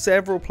places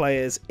several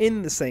players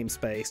in the same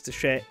space to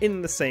share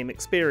in the same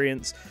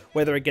experience,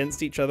 whether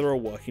against each other or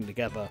working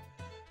together.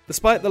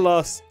 Despite the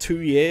last 2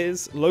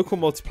 years, local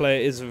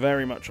multiplayer is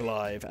very much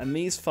alive, and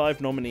these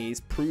 5 nominees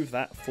prove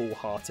that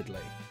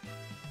full-heartedly.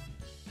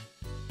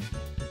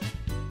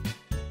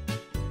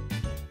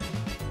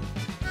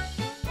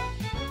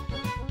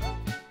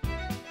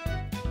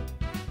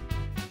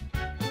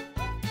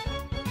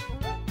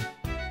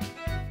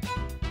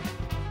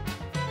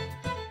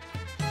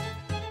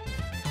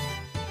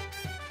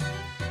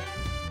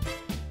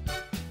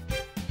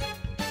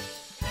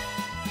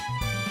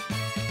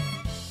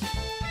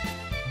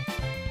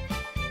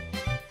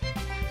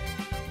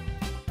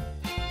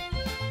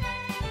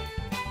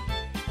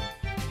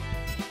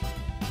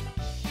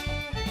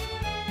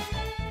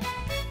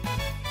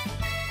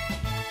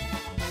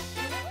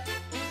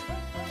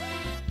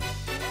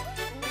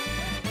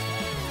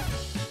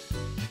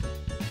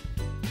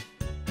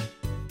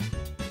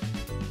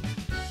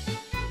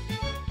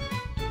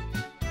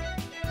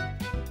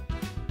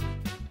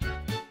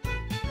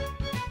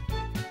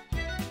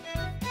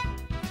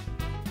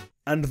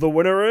 And the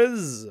winner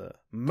is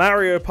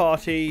Mario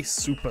Party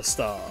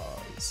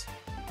Superstars.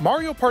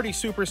 Mario Party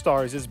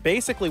Superstars is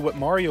basically what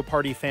Mario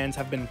Party fans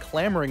have been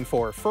clamoring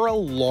for a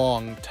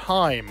long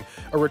time.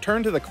 A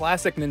return to the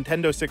classic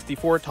Nintendo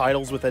 64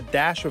 titles with a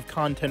dash of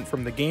content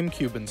from the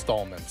GameCube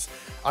installments.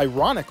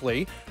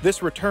 Ironically,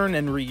 this return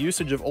and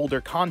reusage of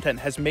older content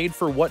has made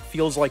for what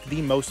feels like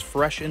the most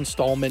fresh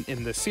installment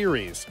in the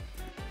series.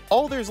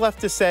 All there's left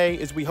to say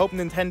is we hope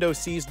Nintendo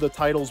sees the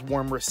title's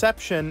warm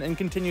reception and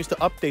continues to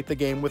update the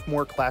game with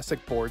more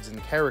classic boards and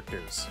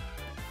characters.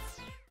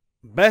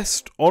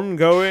 Best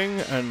Ongoing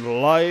and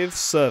Live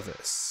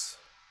Service.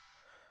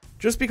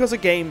 Just because a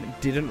game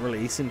didn't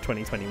release in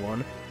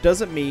 2021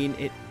 doesn't mean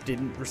it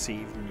didn't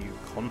receive new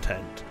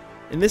content.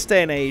 In this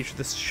day and age,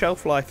 the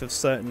shelf life of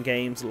certain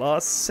games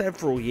lasts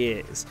several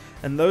years,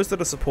 and those that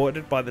are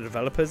supported by the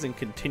developers in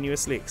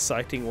continuously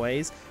exciting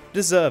ways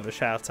deserve a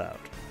shout out.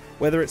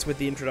 Whether it's with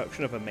the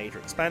introduction of a major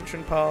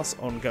expansion pass,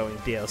 ongoing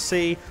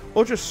DLC,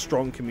 or just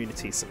strong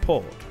community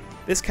support.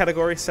 This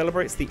category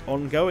celebrates the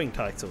ongoing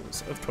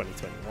titles of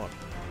 2021.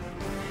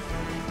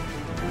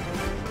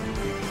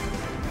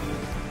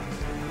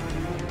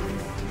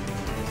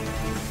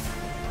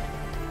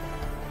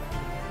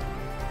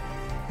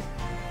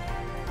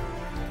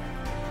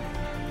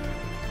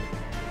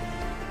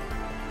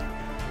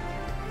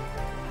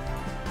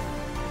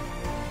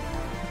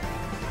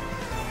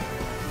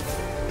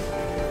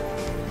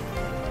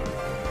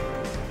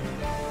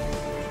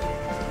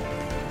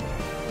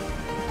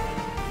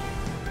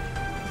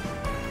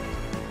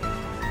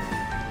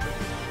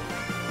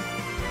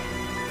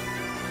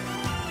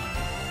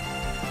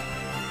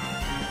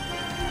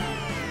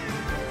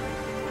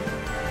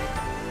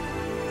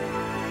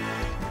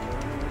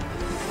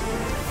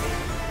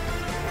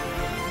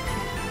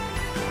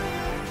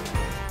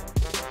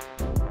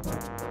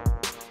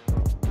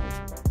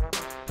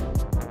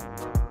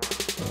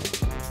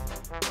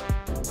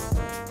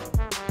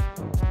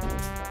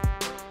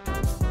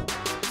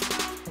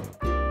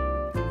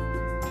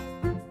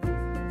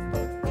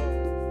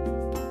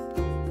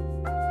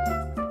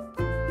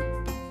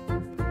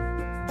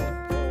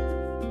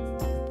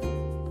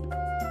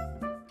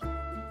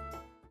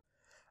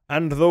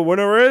 And the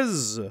winner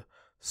is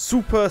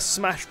Super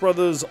Smash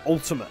Bros.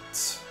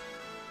 Ultimate.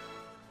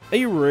 Are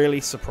you really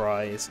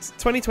surprised?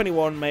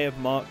 2021 may have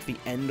marked the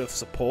end of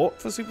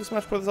support for Super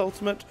Smash Bros.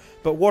 Ultimate,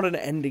 but what an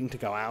ending to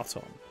go out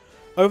on.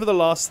 Over the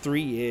last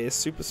 3 years,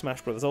 Super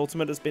Smash Bros.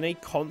 Ultimate has been a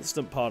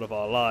constant part of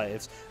our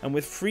lives, and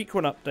with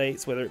frequent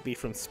updates, whether it be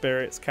from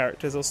spirits,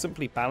 characters, or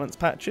simply balance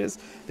patches,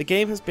 the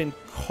game has been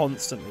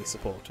constantly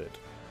supported.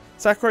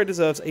 Sakurai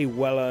deserves a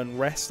well-earned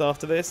rest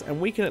after this, and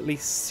we can at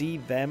least see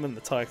them and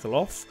the title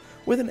off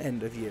with an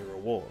end-of-year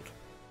award.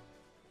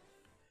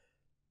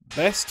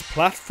 Best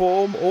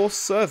Platform or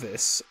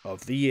Service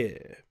of the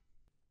Year.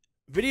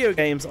 Video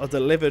games are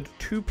delivered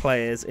to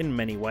players in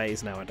many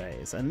ways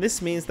nowadays, and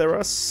this means there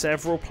are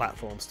several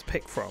platforms to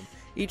pick from,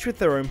 each with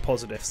their own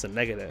positives and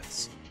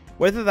negatives.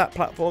 Whether that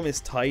platform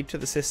is tied to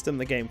the system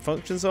the game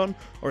functions on,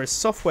 or is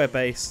software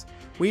based,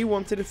 we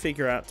wanted to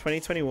figure out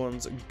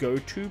 2021's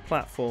go-to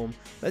platform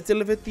that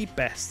delivered the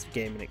best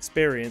gaming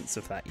experience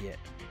of that year.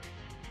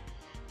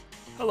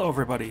 Hello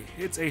everybody,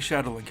 it's A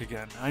Shadowlink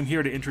again. I'm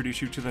here to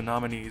introduce you to the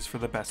nominees for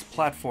the best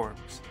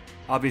platforms.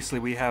 Obviously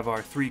we have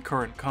our 3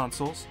 current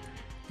consoles,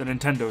 the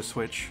Nintendo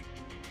Switch,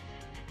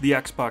 the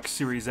Xbox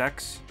Series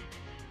X,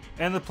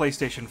 and the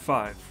PlayStation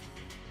 5.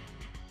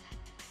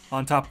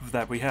 On top of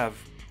that we have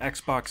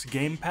Xbox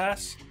Game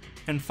Pass,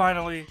 and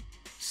finally,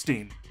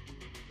 Steam.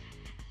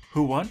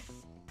 Who won?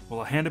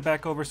 Well, I'll hand it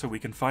back over so we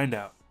can find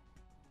out.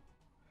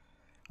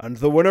 And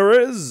the winner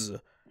is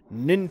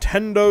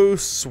Nintendo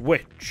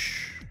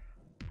Switch.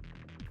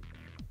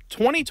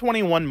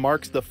 2021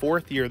 marks the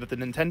 4th year that the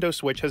Nintendo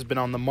Switch has been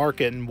on the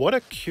market, and what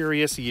a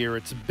curious year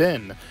it's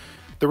been.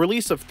 The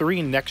release of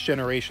 3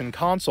 next-generation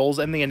consoles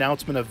and the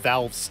announcement of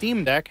Valve's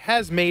Steam Deck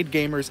has made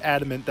gamers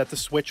adamant that the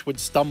Switch would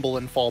stumble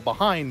and fall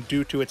behind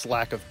due to its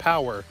lack of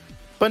power.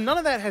 But none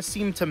of that has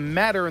seemed to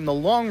matter in the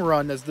long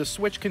run, as the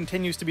Switch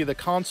continues to be the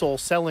console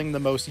selling the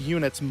most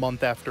units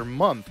month after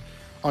month.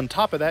 On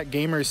top of that,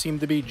 gamers seem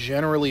to be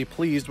generally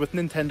pleased with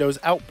Nintendo's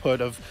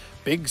output of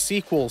big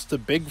sequels to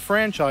big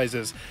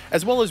franchises,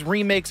 as well as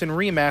remakes and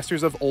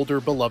remasters of older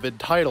beloved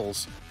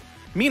titles.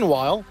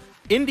 Meanwhile,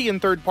 indie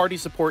and third-party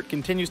support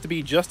continues to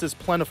be just as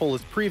plentiful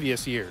as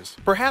previous years.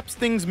 Perhaps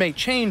things may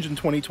change in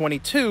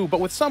 2022, but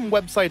with some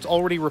websites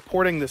already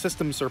reporting the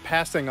system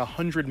surpassing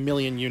 100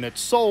 million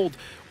units sold,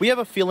 we have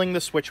a feeling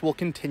the Switch will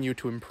continue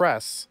to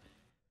impress.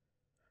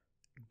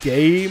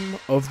 Game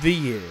of the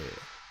Year.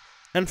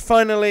 And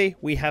finally,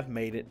 we have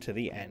made it to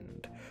the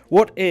end.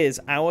 What is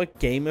our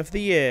Game of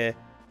the Year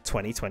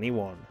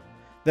 2021?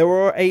 There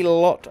were a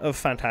lot of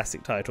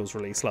fantastic titles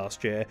released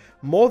last year,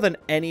 more than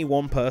any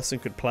one person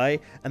could play,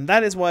 and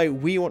that is why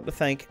we want to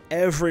thank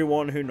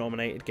everyone who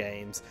nominated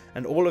games,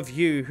 and all of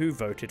you who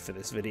voted for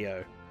this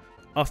video.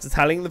 After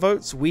tallying the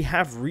votes, we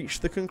have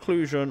reached the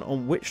conclusion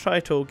on which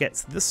title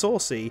gets the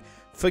saucy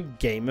for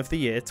Game of the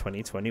Year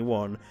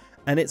 2021,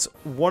 and it's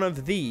one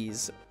of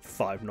these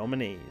 5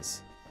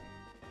 nominees.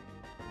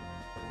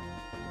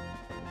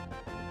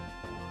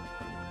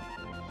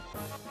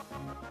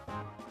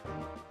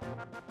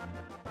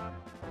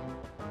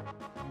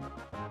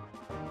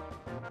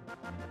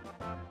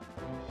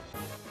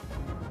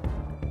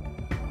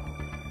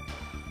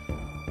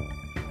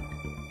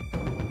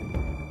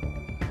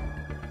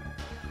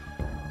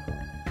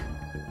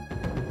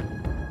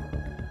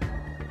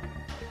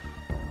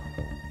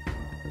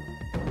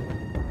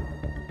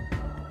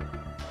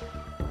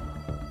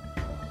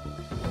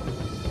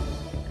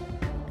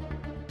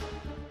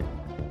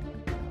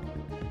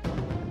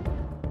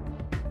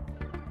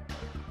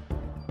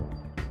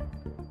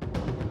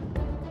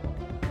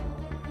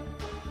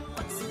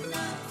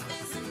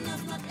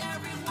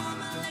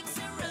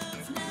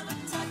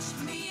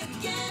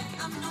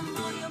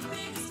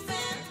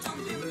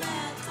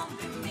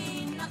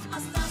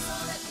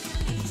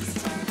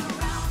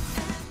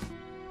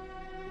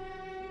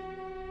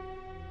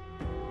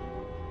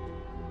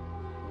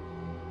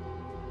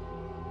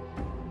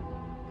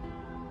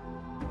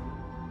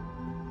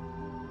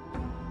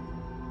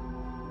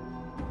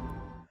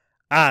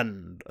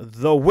 And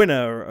the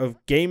winner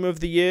of Game of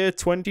the Year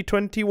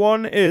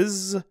 2021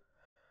 is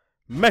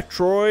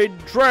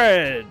Metroid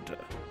Dread.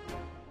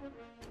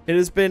 It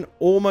has been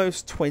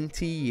almost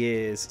 20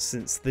 years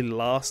since the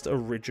last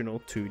original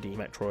 2D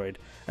Metroid,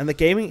 and the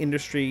gaming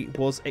industry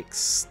was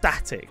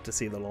ecstatic to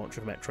see the launch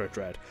of Metroid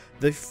Dread,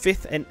 the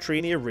 5th entry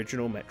in the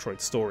original Metroid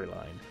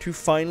storyline, to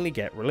finally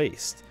get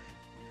released.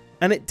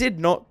 And it did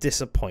not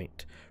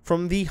disappoint.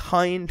 From the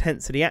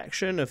high-intensity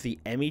action of the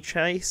Emmy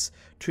chase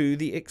to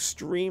the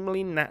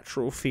extremely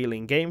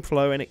natural-feeling game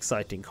flow and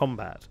exciting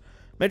combat,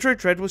 Metroid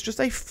Dread was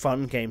just a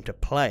fun game to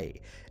play.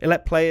 It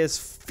let players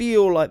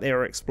feel like they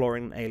were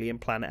exploring an alien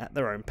planet at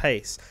their own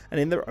pace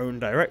and in their own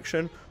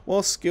direction,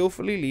 while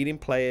skillfully leading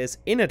players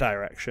in a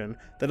direction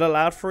that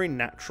allowed for a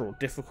natural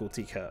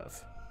difficulty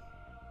curve.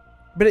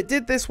 But it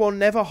did this while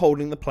never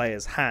holding the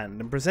player's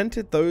hand, and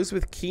presented those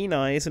with keen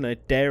eyes and a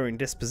daring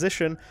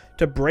disposition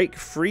to break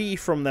free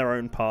from their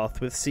own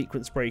path with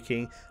sequence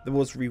breaking that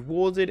was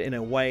rewarded in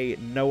a way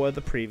no other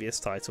previous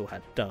title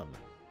had done.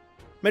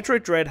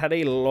 Metroid Dread had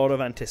a lot of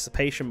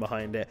anticipation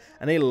behind it,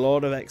 and a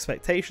lot of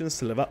expectations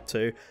to live up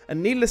to,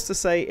 and needless to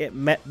say it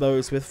met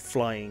those with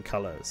flying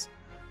colours.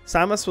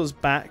 Samus was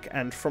back,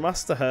 and from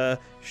us to her,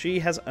 she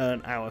has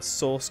earned our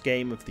Source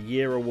Game of the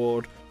Year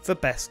award for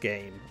Best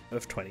Game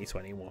of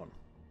 2021.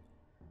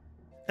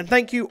 And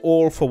thank you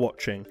all for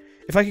watching.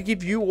 If I could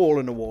give you all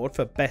an award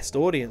for Best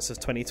Audience of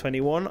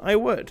 2021, I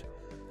would.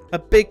 A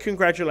big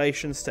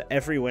congratulations to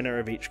every winner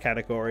of each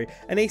category,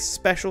 and a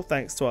special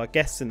thanks to our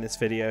guests in this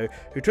video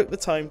who took the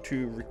time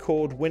to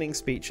record winning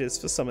speeches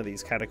for some of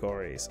these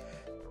categories.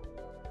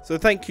 So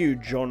thank you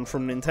John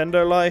from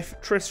Nintendo Life,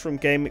 Tris from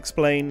Game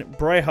Explain,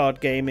 Bryhard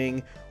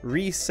Gaming,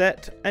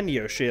 Reset, and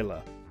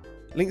Yoshila.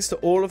 Links to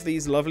all of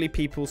these lovely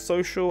people's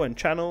social and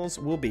channels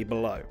will be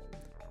below.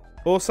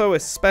 Also, a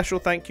special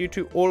thank you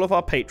to all of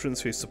our patrons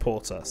who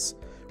support us.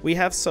 We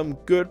have some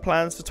good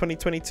plans for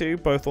 2022,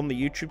 both on the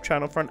YouTube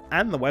channel front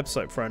and the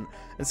website front,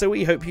 and so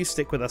we hope you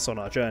stick with us on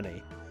our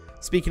journey.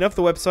 Speaking of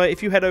the website,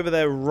 if you head over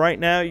there right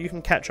now, you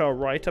can catch our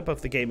write-up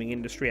of the gaming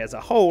industry as a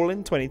whole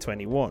in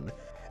 2021.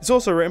 It's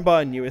also written by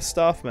our newest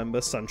staff member,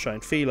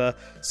 Sunshine Feeler,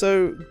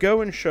 so go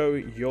and show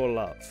your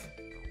love.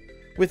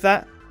 With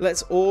that,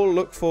 let's all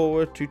look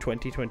forward to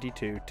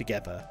 2022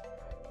 together,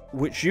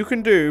 which you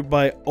can do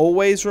by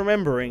always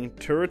remembering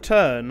to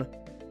return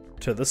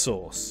to the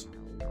source.